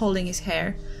 still holding his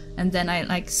hair, and then I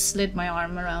like slid my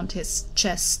arm around his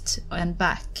chest and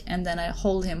back, and then I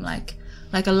hold him like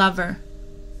a lover,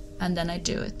 and then I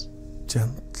do it.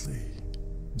 Gently,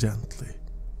 gently.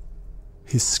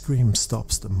 His scream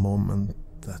stops the moment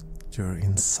that your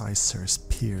incisors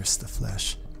pierce the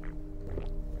flesh.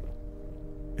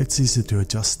 It's easy to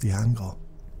adjust the angle,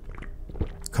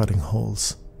 cutting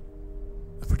holes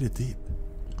pretty deep.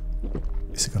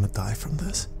 Is he gonna die from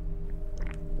this?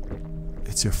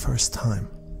 It's your first time.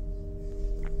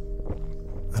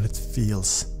 And it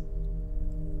feels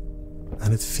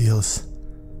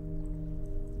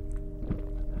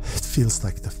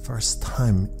like the first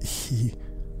time he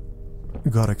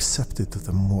got accepted to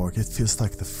the morgue. It feels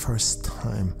like the first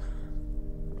time,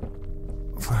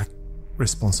 like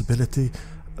responsibility,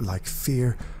 like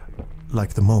fear,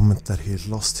 like the moment that he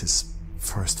lost his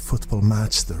first football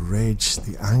match, the rage,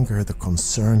 the anger, the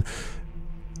concern.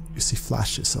 You see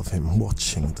flashes of him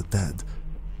watching the dead.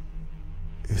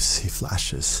 You see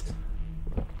flashes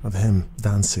of him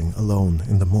dancing alone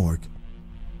in the morgue.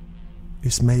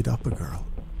 He's made up a girl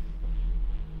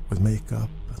with makeup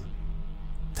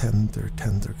and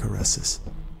tender caresses.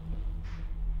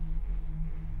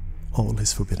 All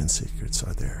his forbidden secrets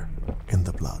are there in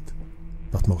the blood,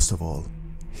 but most of all,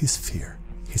 his fear,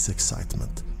 his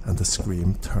excitement, and the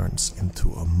scream turns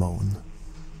into a moan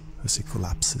as he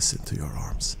collapses into your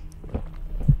arms.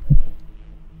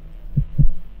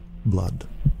 Blood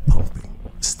pumping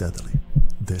steadily.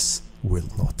 This will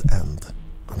not end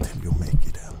until you make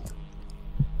it end.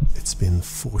 It's been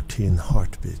 14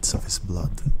 heartbeats of his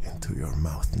blood into your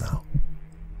mouth now.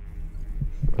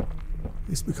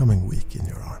 He's becoming weak in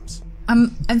your arms.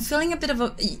 I'm feeling a bit of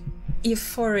a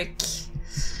euphoric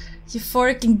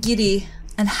and giddy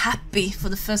and happy for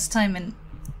the first time in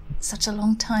such a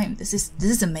long time. This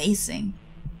is amazing.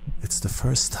 It's the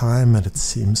first time and it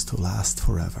seems to last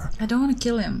forever. I don't want to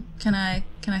kill him. Can I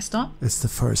stop? It's the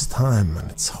first time and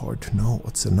it's hard to know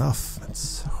what's enough.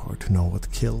 It's hard to know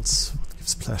what kills, what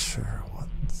gives pleasure, what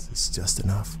is just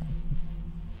enough.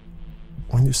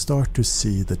 When you start to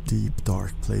see the deep,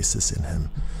 dark places in him,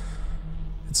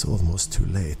 it's almost too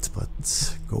late, but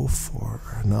go for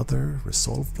another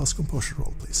Resolve plus Composure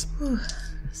roll, please. Ooh,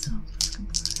 Resolve plus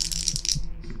Composure.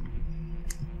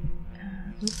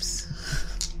 Oops.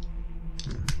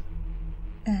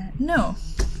 No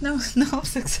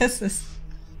successes.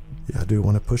 Yeah, do you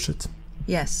want to push it?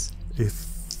 Yes.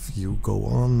 If you go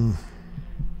on,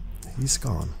 he's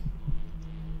gone.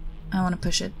 I want to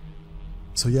push it.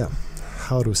 So yeah,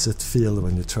 how does it feel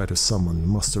when you try to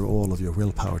muster all of your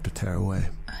willpower to tear away?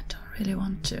 I don't really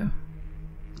want to.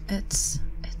 It's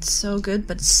so good,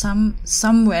 but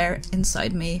somewhere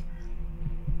inside me,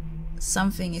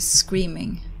 something is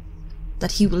screaming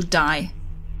that he will die,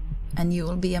 and you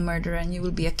will be a murderer, and you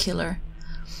will be a killer.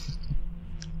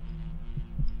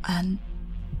 And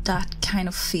that kind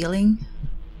of feeling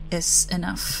is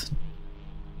enough.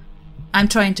 I'm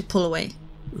trying to pull away.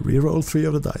 Reroll 3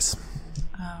 of the dice.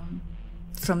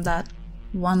 From that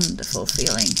wonderful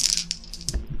feeling.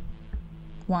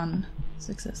 1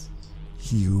 success.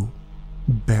 You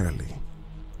barely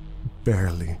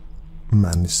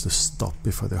manage to stop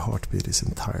before the heartbeat is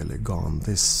entirely gone.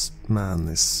 This man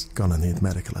is gonna need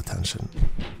medical attention.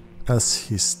 As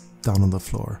he's down on the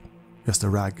floor, just a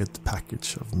ragged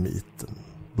package of meat and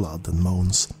blood and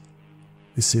moans.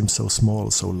 He seems so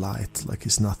small, so light, like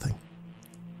he's nothing.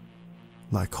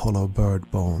 Like hollow bird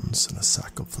bones in a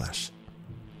sack of flesh.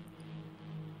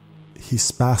 He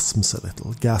spasms a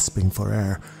little, gasping for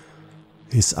air,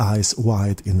 his eyes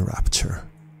wide in rapture,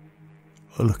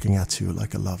 looking at you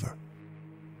like a lover.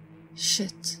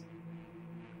 Shit.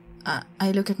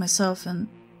 I look at myself and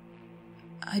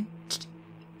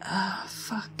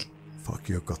fuck. Fuck,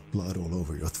 you got blood all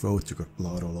over your throat, you got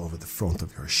blood all over the front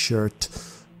of your shirt.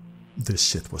 This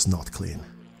shit was not clean.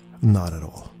 Not at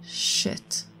all.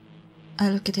 Shit. I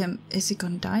look at him. Is he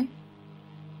gonna die?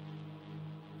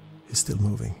 He's still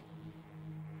moving.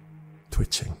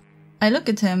 Twitching. I look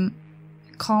at him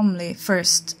calmly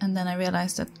first, and then I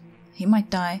realized that he might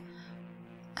die.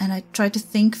 And I tried to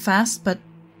think fast, but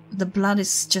the blood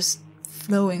is just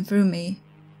flowing through me.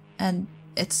 And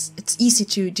it's easy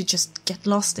to just get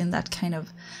lost in that kind of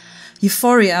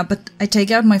euphoria. But I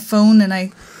take out my phone and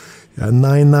I... Yeah,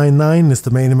 999 is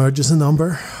the main emergency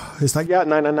number. It's like, yeah,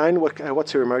 999,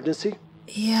 what's your emergency?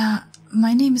 Yeah,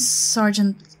 my name is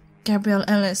Sergeant Gabrielle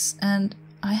Ellis, and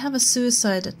I have a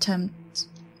suicide attempt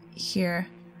here.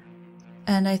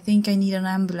 And I think I need an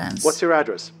ambulance. What's your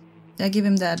address? I give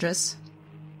him the address.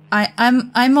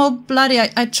 I'm all bloody.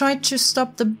 I tried to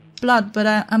stop the blood, but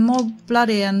I'm all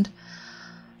bloody and...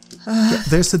 Yeah,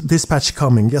 there's a dispatch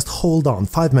coming. Just hold on.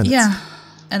 5 minutes. Yeah.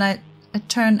 And I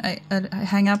turn, I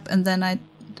hang up, and then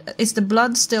is the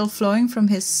blood still flowing from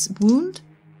his wound?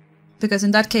 Because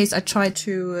in that case, I try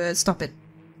to stop it.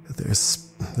 There's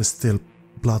still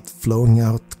blood flowing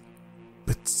out.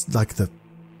 It's like the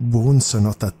wounds are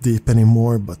not that deep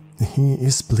anymore, but he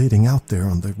is bleeding out there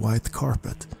on the white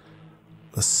carpet.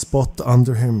 The spot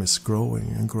under him is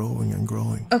growing and growing and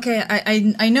growing. Okay,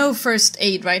 I know first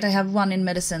aid, right? I have 1 in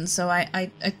medicine, so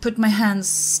I put my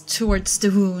hands towards the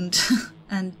wound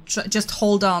and just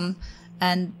hold on.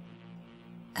 And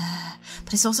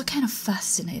but it's also kind of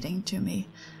fascinating to me.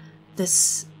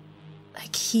 This,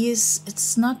 like,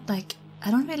 it's not like,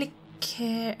 I don't really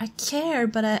care. I care,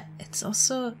 but it's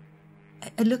also,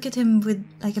 I look at him with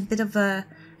like a bit of a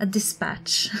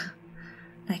dispatch.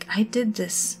 Like, I did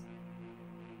this.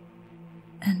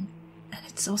 And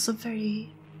it's also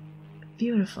very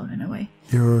beautiful in a way.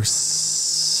 Your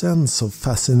sense of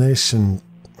fascination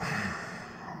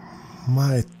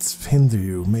might hinder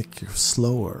you, make you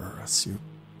slower, as you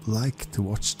like to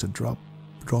watch the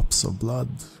drops of blood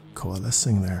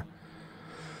coalescing there.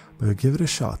 But give it a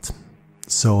shot.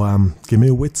 So give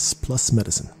me wits plus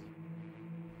medicine.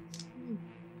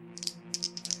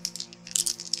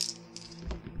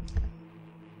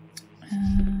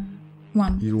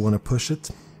 One. You want to push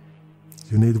it?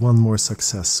 You need 1 more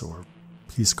success or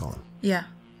he's gone. Yeah,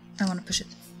 I want to push it.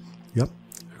 Yep.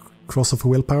 Cross off a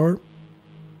willpower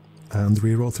and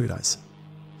reroll 3 dice.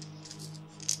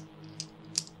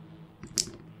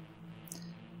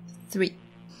 3.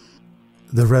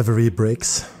 The reverie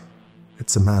breaks.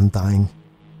 It's a man dying.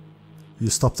 You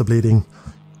stop the bleeding.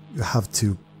 You have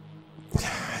to...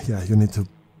 Yeah, you need to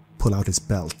pull out his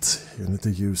belt. You need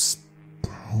to use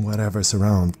whatever's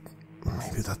around.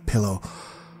 Maybe that pillow.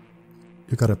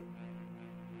 You got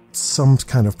some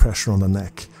kind of pressure on the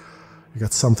neck. You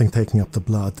got something taking up the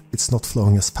blood. It's not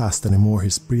flowing as fast anymore.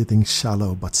 He's breathing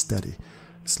shallow but steady.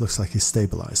 It looks like he's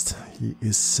stabilized. He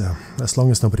is, as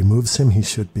long as nobody moves him, he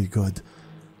should be good.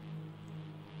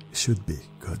 He should be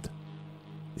good.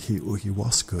 He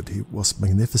was good. He was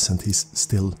magnificent. He's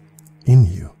still in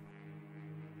you.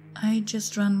 I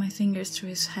just run my fingers through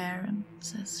his hair and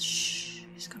says, shh,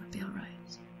 he's gonna be alright.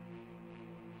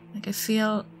 Like, I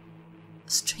feel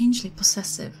strangely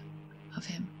possessive of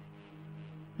him.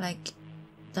 Like,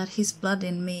 that his blood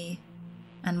in me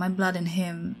and my blood in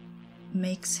him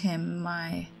makes him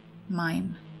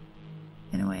mine,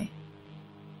 in a way.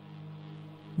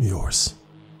 Yours.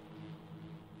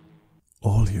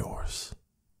 All yours.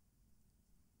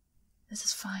 This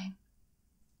is fine.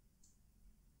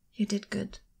 You did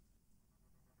good.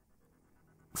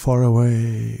 Far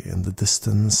away in the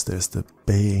distance, there's the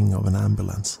baying of an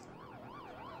ambulance.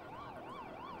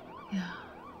 Yeah.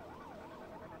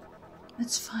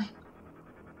 It's fine.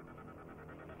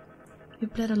 You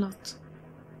bled a lot.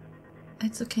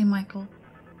 It's okay, Michael.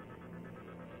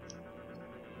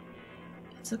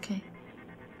 It's okay.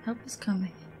 Help is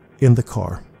coming. In the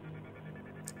car,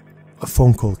 a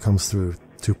phone call comes through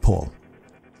to Paul.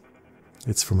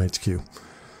 It's from HQ.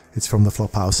 It's from the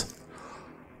flop house.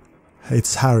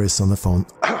 It's Harris on the phone.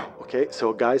 Okay,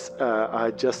 so guys,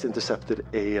 I just intercepted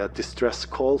a distress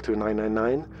call to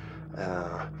 999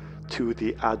 to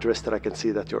the address that I can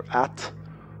see that you're at.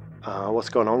 What's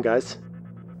going on, guys?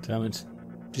 Damn it.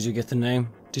 Did you get the name?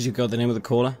 Did you got the name of the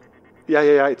caller?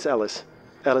 Yeah, it's Ellis.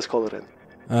 Ellis called it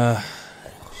in.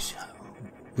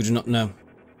 We do not know.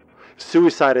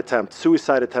 Suicide attempt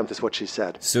is what she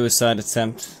said. Suicide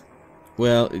attempt.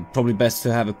 Well, probably best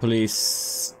to have a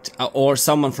police... or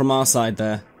someone from our side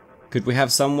there. Could we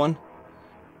have someone?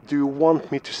 Do you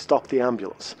want me to stop the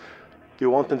ambulance? Do you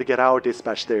want them to get our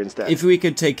dispatch there instead? If we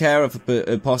could take care of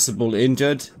a possible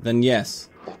injured, then yes.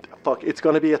 Fuck, it's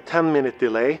gonna be a 10-minute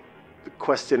delay. The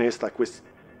question is, like,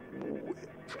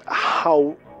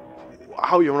 how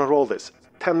you wanna roll this?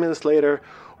 10 minutes later,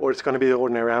 or it's gonna be the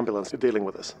ordinary ambulance dealing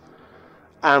with this?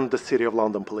 And the City of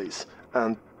London police.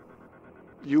 And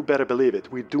You better believe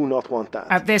it. We do not want that.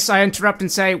 At this, I interrupt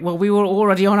and say, well, we were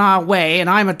already on our way, and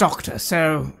I'm a doctor,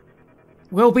 so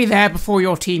we'll be there before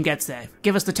your team gets there.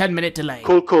 Give us the 10-minute delay.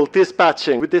 Cool.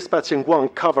 Dispatching. We're dispatching one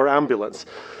cover ambulance.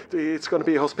 It's going to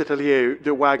be Hospitalier,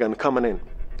 the wagon coming in.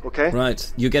 Okay?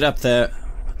 Right, you get up there.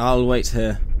 I'll wait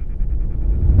here.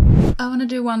 I want to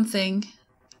do one thing.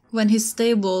 When he's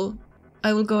stable,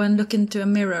 I will go and look into a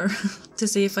mirror to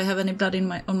see if I have any blood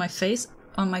on my face.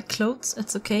 On my clothes,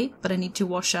 it's okay, but I need to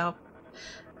wash out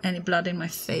any blood in my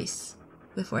face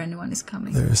before anyone is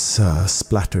coming. There's a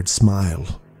splattered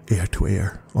smile, ear to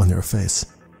ear, on your face.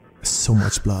 So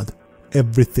much blood.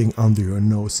 Everything under your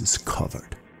nose is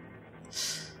covered.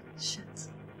 Shit.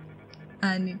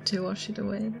 I need to wash it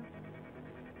away.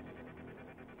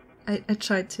 I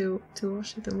tried to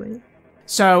wash it away.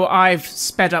 So I've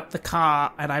sped up the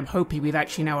car, and I'm hoping we've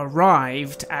actually now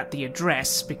arrived at the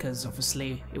address, because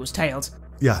obviously it was tailed.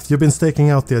 Yeah, you've been staking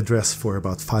out the address for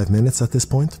about 5 minutes at this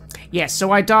point. Yes,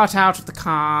 so I dart out of the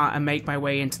car and make my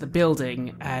way into the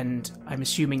building, and I'm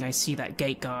assuming I see that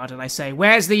gate guard, and I say,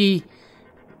 where's the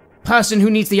person who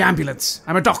needs the ambulance?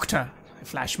 I'm a doctor. I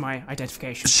flash my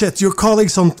identification. Shit, your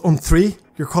colleagues on 3?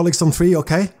 Your colleagues on 3,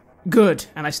 okay? Good,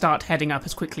 and I start heading up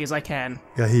as quickly as I can.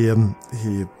 Yeah,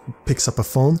 he picks up a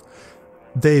phone.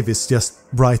 Dave is just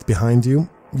right behind you.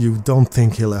 You don't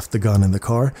think he left the gun in the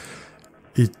car.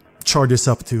 He charges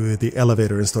up to the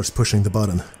elevator and starts pushing the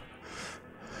button.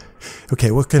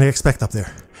 Okay, what can I expect up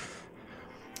there?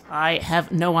 I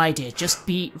have no idea. Just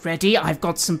be ready. I've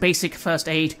got some basic first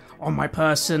aid on my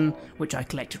person, which I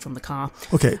collected from the car.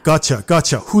 Okay, gotcha.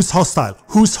 Who's hostile?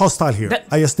 Who's hostile here?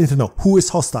 I just need to know. Who is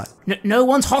hostile? No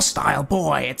one's hostile,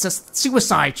 boy. It's a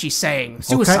suicide, she's saying.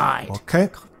 Suicide. Okay.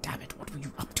 God damn it. What were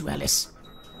you up to, Alice?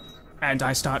 And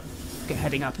I start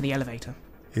heading up in the elevator.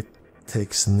 It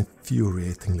takes an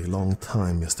infuriatingly long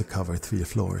time just to cover 3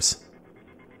 floors.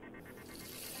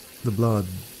 The blood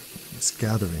is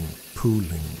gathering,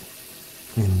 pooling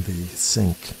in the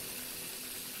sink.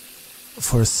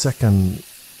 For a second,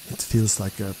 it feels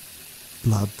like a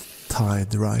blood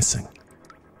tide rising.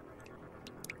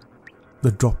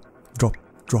 The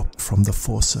drop from the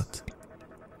faucet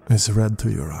is red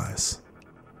to your eyes.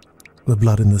 The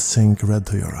blood in the sink red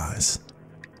to your eyes.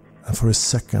 And for a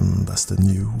second, as the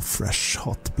new, fresh,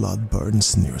 hot blood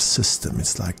burns in your system,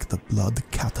 it's like the blood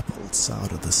catapults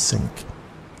out of the sink,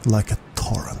 like a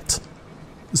torrent,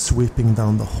 sweeping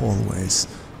down the hallways,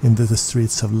 into the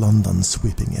streets of London,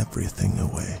 sweeping everything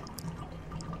away.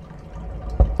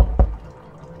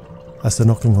 As the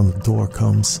knocking on the door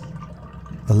comes,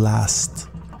 the last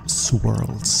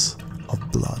swirls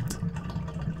of blood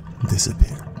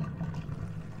disappear.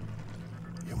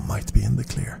 You might be in the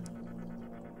clear.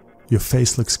 Your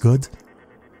face looks good,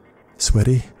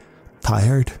 sweaty,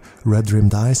 tired,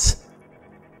 red-rimmed eyes,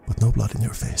 but no blood in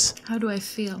your face. How do I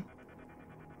feel?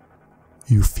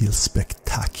 You feel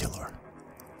spectacular.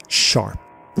 Sharp,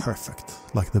 perfect,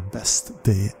 like the best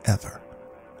day ever.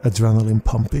 Adrenaline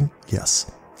pumping?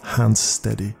 Yes. Hands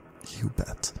steady? You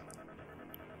bet.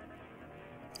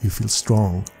 You feel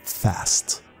strong,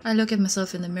 fast. I look at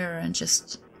myself in the mirror and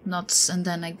just nods, and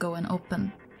then I go and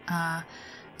open.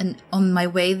 And on my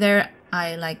way there,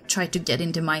 I try to get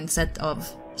into mindset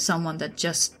of someone that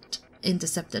just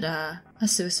intercepted a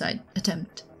suicide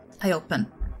attempt. I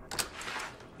open.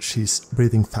 She's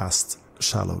breathing fast,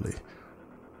 shallowly.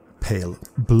 Pale,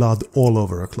 blood all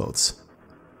over her clothes.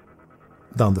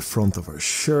 Down the front of her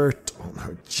shirt, on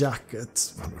her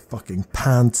jacket, on her fucking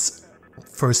pants.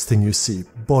 First thing you see,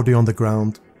 body on the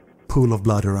ground, pool of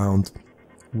blood around,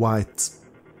 white,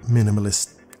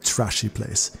 minimalist, trashy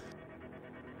place.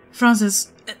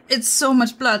 Francis, it's so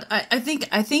much blood. I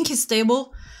think he's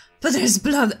stable, but there's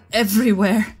blood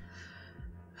everywhere.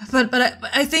 But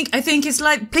I think he's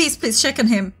like, please check on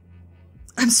him.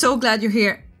 I'm so glad you're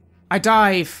here. I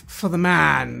dive for the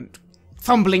man,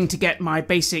 fumbling to get my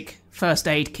basic first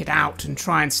aid kit out and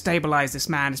try and stabilize this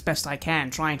man as best I can,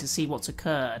 trying to see what's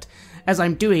occurred. As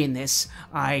I'm doing this,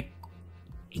 I,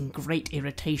 in great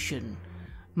irritation,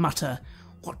 mutter,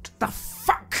 "What the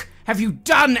fuck have you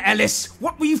done, Ellis?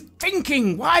 What were you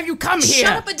thinking? Why have you come here?"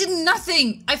 Shut up, I did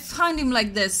nothing. I found him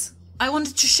like this. I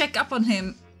wanted to check up on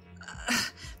him.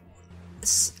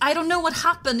 I don't know what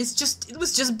happened. It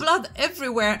was just blood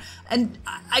everywhere, and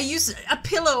I used a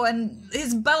pillow and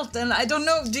his belt, and I don't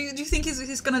know. Do you think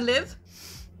he's gonna live?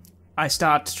 I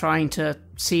start trying to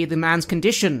see the man's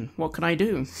condition. What can I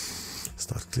do?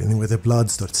 Start cleaning with the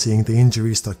blood, start seeing the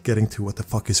injury, start getting to what the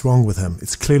fuck is wrong with him.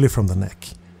 It's clearly from the neck.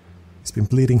 He's been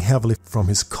bleeding heavily from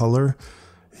his collar.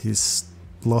 He's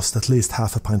lost at least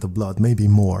half a pint of blood, maybe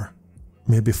more.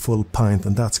 maybe full pint,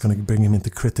 and that's going to bring him into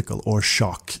critical or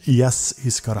shock. Yes,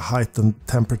 he's got a heightened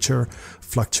temperature,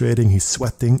 fluctuating, he's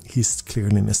sweating, he's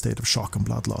clearly in a state of shock and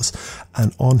blood loss.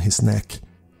 And on his neck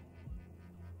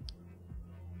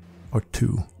are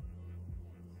 2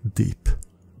 deep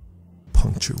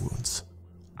puncture wounds.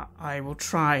 I will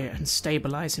try and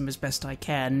stabilize him as best I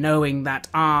can, knowing that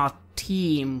our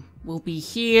team will be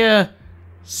here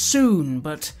soon,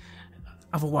 but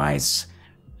otherwise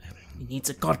he needs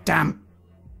a goddamn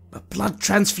blood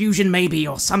transfusion maybe,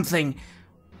 or something.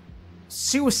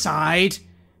 Suicide?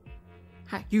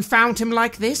 You found him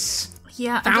like this?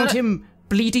 Yeah, Found him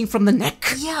bleeding from the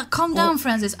neck? Yeah, calm down,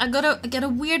 Francis. I got a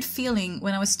weird feeling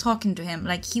when I was talking to him.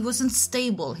 Like, he wasn't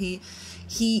stable. He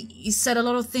said a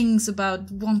lot of things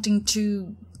about wanting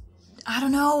to, I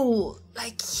don't know,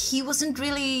 like, he wasn't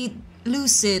really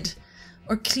lucid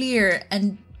or clear,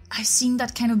 and I've seen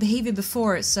that kind of behavior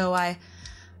before, so I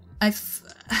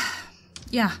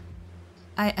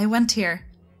went here,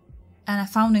 and I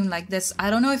found him like this. I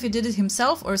don't know if he did it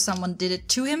himself or someone did it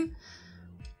to him,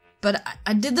 but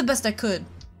I did the best I could.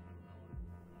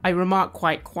 I remark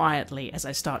quite quietly as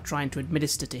I start trying to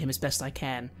administer to him as best I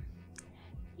can.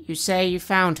 You say you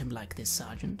found him like this,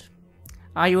 Sergeant.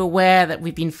 Are you aware that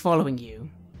we've been following you?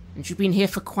 And you've been here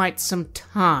for quite some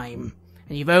time,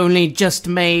 and you've only just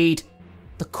made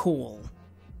the call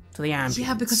to the ambulance.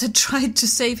 Yeah, because I tried to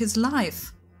save his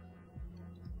life.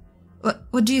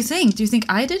 What do you think? Do you think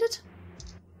I did it?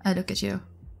 I look at you.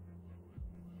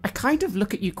 I kind of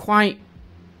look at you quite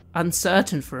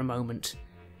uncertain for a moment.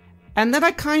 And then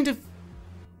I kind of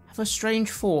have a strange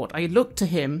thought. I look to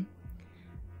him.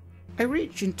 I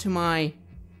reach into my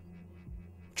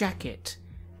jacket,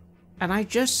 and I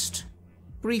just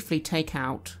briefly take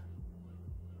out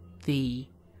the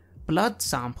blood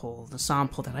sample, the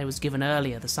sample that I was given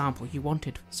earlier, the sample you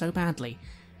wanted so badly.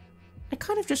 I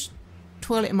kind of just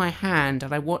twirl it in my hand,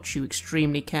 and I watch you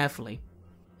extremely carefully.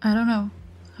 I don't know.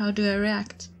 How do I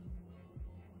react?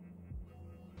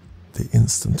 The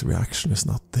instant reaction is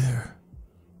not there.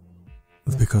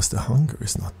 Because the hunger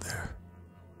is not there.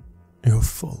 You're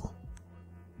full.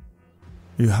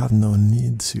 You have no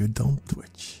need, so you don't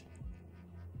twitch.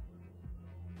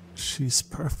 She's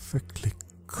perfectly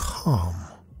calm.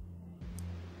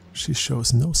 She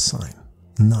shows no sign,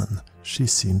 none. She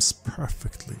seems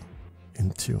perfectly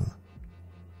in tune.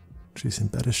 She's in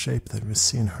better shape than we've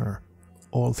seen her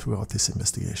all throughout this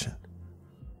investigation.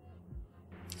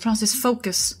 Francis,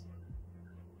 focus.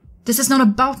 This is not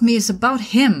about me, it's about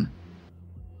him.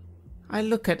 I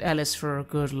look at Ellis for a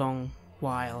good long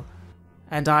while,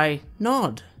 and I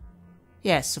nod.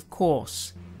 Yes, of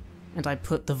course. And I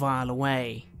put the vial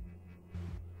away.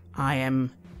 I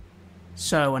am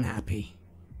so unhappy.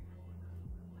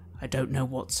 I don't know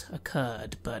what's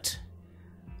occurred, but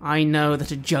I know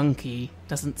that a junkie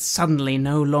doesn't suddenly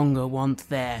no longer want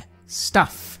their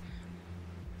stuff.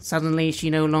 Suddenly she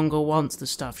no longer wants the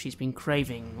stuff she's been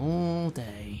craving all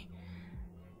day.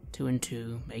 2 and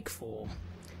 2 make 4.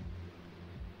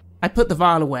 I put the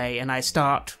vial away and I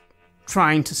start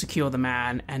trying to secure the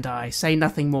man, and I say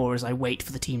nothing more as I wait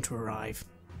for the team to arrive.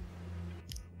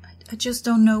 I just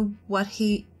don't know what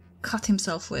he cut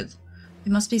himself with.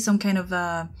 It must be some kind of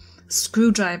a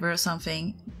screwdriver or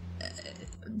something.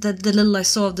 The little I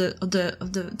saw of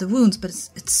the wounds, but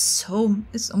it's so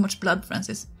much blood,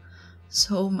 Francis.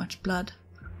 So much blood.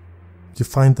 You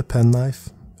find the penknife.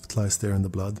 It lies there in the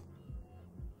blood.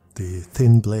 The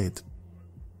thin blade.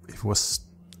 It was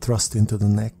thrust into the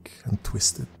neck and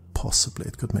twisted. Possibly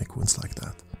it could make wounds like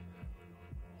that.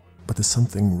 But there's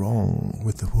something wrong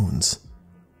with the wounds.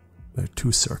 They're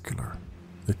too circular.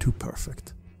 They're too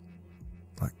perfect.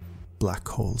 Like black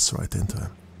holes right into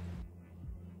him.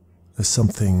 There's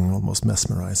something almost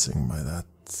mesmerizing by that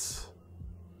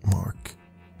mark.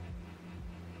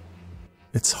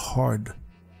 It's hard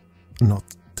not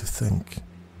to think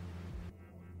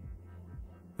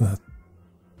that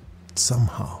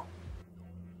somehow,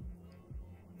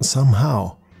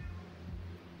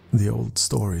 the old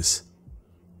stories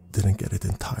didn't get it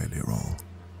entirely wrong.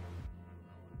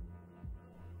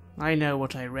 I know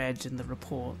what I read in the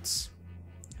reports.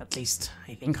 At least,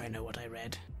 I think I know what I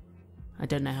read. I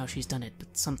don't know how she's done it,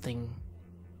 but something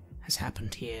has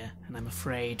happened here, and I'm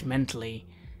afraid, mentally,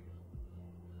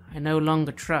 I no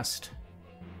longer trust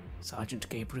Sergeant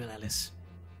Gabriel Ellis.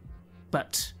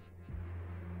 But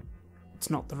it's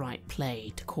not the right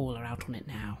play to call her out on it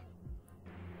now.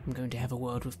 I'm going to have a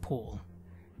word with Paul.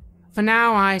 For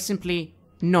now, I simply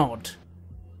nod,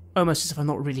 almost as if I'm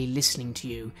not really listening to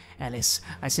you, Ellis.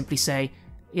 I simply say,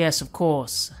 yes, of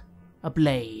course, a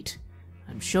blade.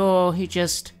 I'm sure he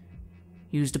just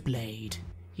used a blade.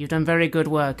 You've done very good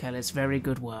work, Alice. Very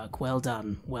good work. Well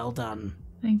done. Well done.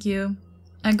 Thank you.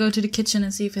 I go to the kitchen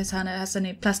and see if Hannah has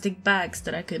any plastic bags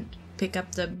that I could pick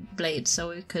up the blade so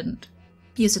we could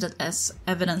use it as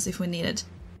evidence if we need it.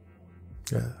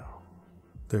 Yeah,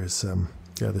 there's some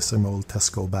old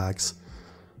Tesco bags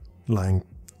lying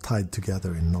tied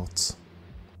together in knots.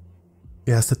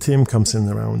 Yes, the team comes in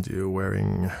around you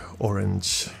wearing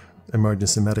orange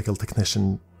emergency medical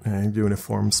technician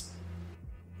uniforms,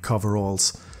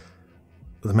 coveralls,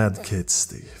 the med kits,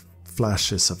 the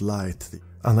flashes of light, the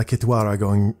Anna-Karin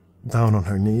going down on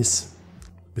her knees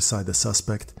beside the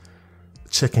suspect,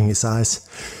 checking his eyes.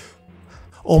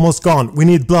 Almost gone. We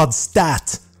need blood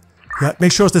stat. Yeah,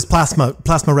 make sure there's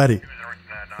plasma ready.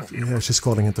 Yeah, she's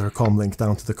calling into her comm link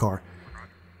down to the car.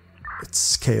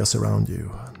 It's chaos around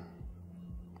you,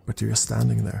 but you're just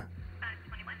standing there.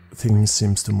 Things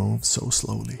seems to move so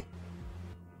slowly.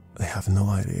 They have no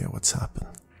idea what's happened.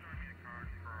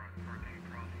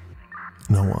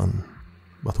 No one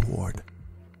but Ward.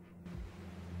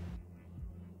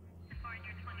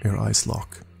 Your eyes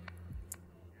lock,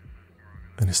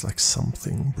 and it's like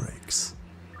something breaks,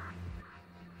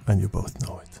 and you both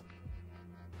know it.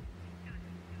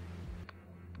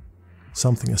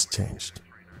 Something has changed.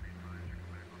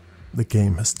 The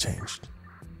game has changed.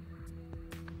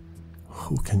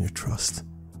 Who can you trust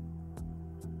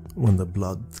when the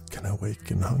blood can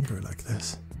awaken hunger like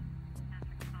this?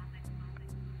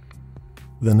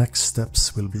 The next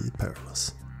steps will be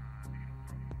perilous.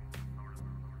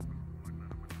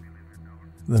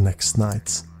 The next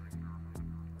nights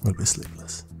will be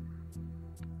sleepless.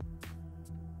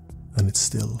 And it's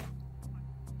still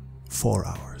 4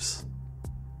 hours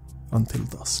until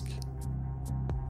dusk.